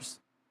 years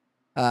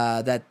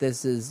that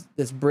this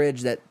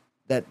bridge that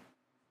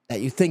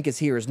you think is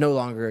here is no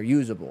longer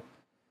usable.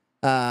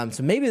 So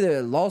maybe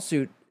the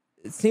lawsuit,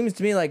 it seems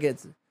to me like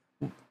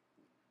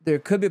there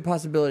could be a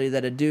possibility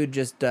that a dude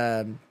just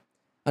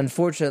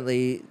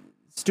unfortunately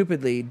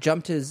stupidly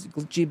jumped his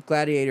Jeep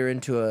Gladiator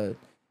into a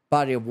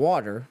body of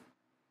water.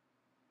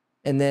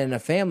 And then a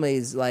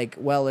family's like,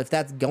 well, if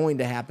that's going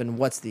to happen,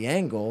 what's the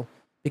angle?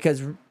 Because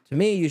to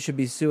me, you should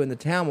be suing the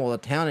town. Well, the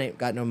town ain't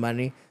got no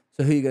money.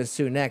 So who are you going to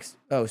sue next?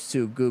 Oh,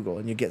 sue Google,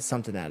 and you get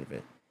something out of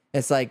it.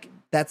 It's like,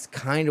 that's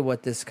kind of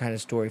what this kind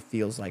of story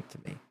feels like to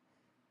me.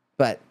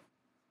 But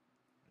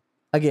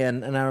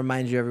again, and I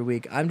remind you every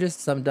week, I'm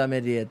just some dumb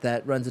idiot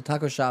that runs a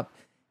taco shop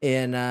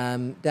in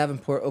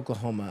Davenport,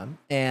 Oklahoma.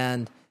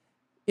 And,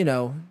 you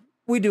know,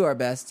 we do our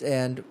best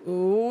and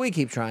we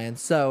keep trying.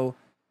 So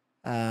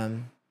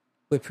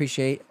we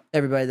appreciate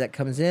everybody that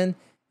comes in,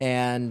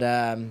 and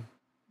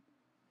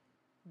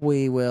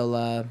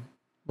we'll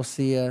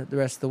see you the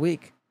rest of the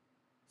week.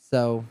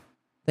 So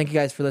thank you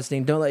guys for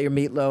listening. Don't let your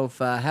meatloaf.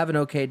 Have an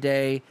okay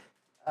day.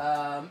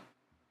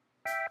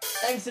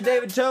 Thanks to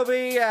David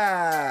Toby.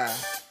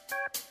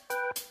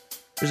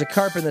 There's a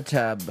carp in the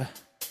tub.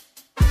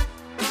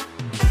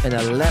 And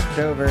the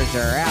leftovers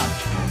are out.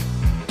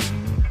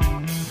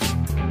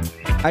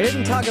 I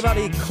didn't talk about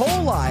E.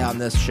 coli on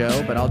this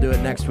show, but I'll do it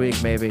next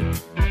week, maybe.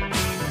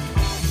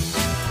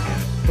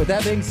 With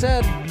that being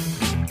said,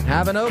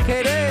 have an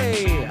okay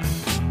day.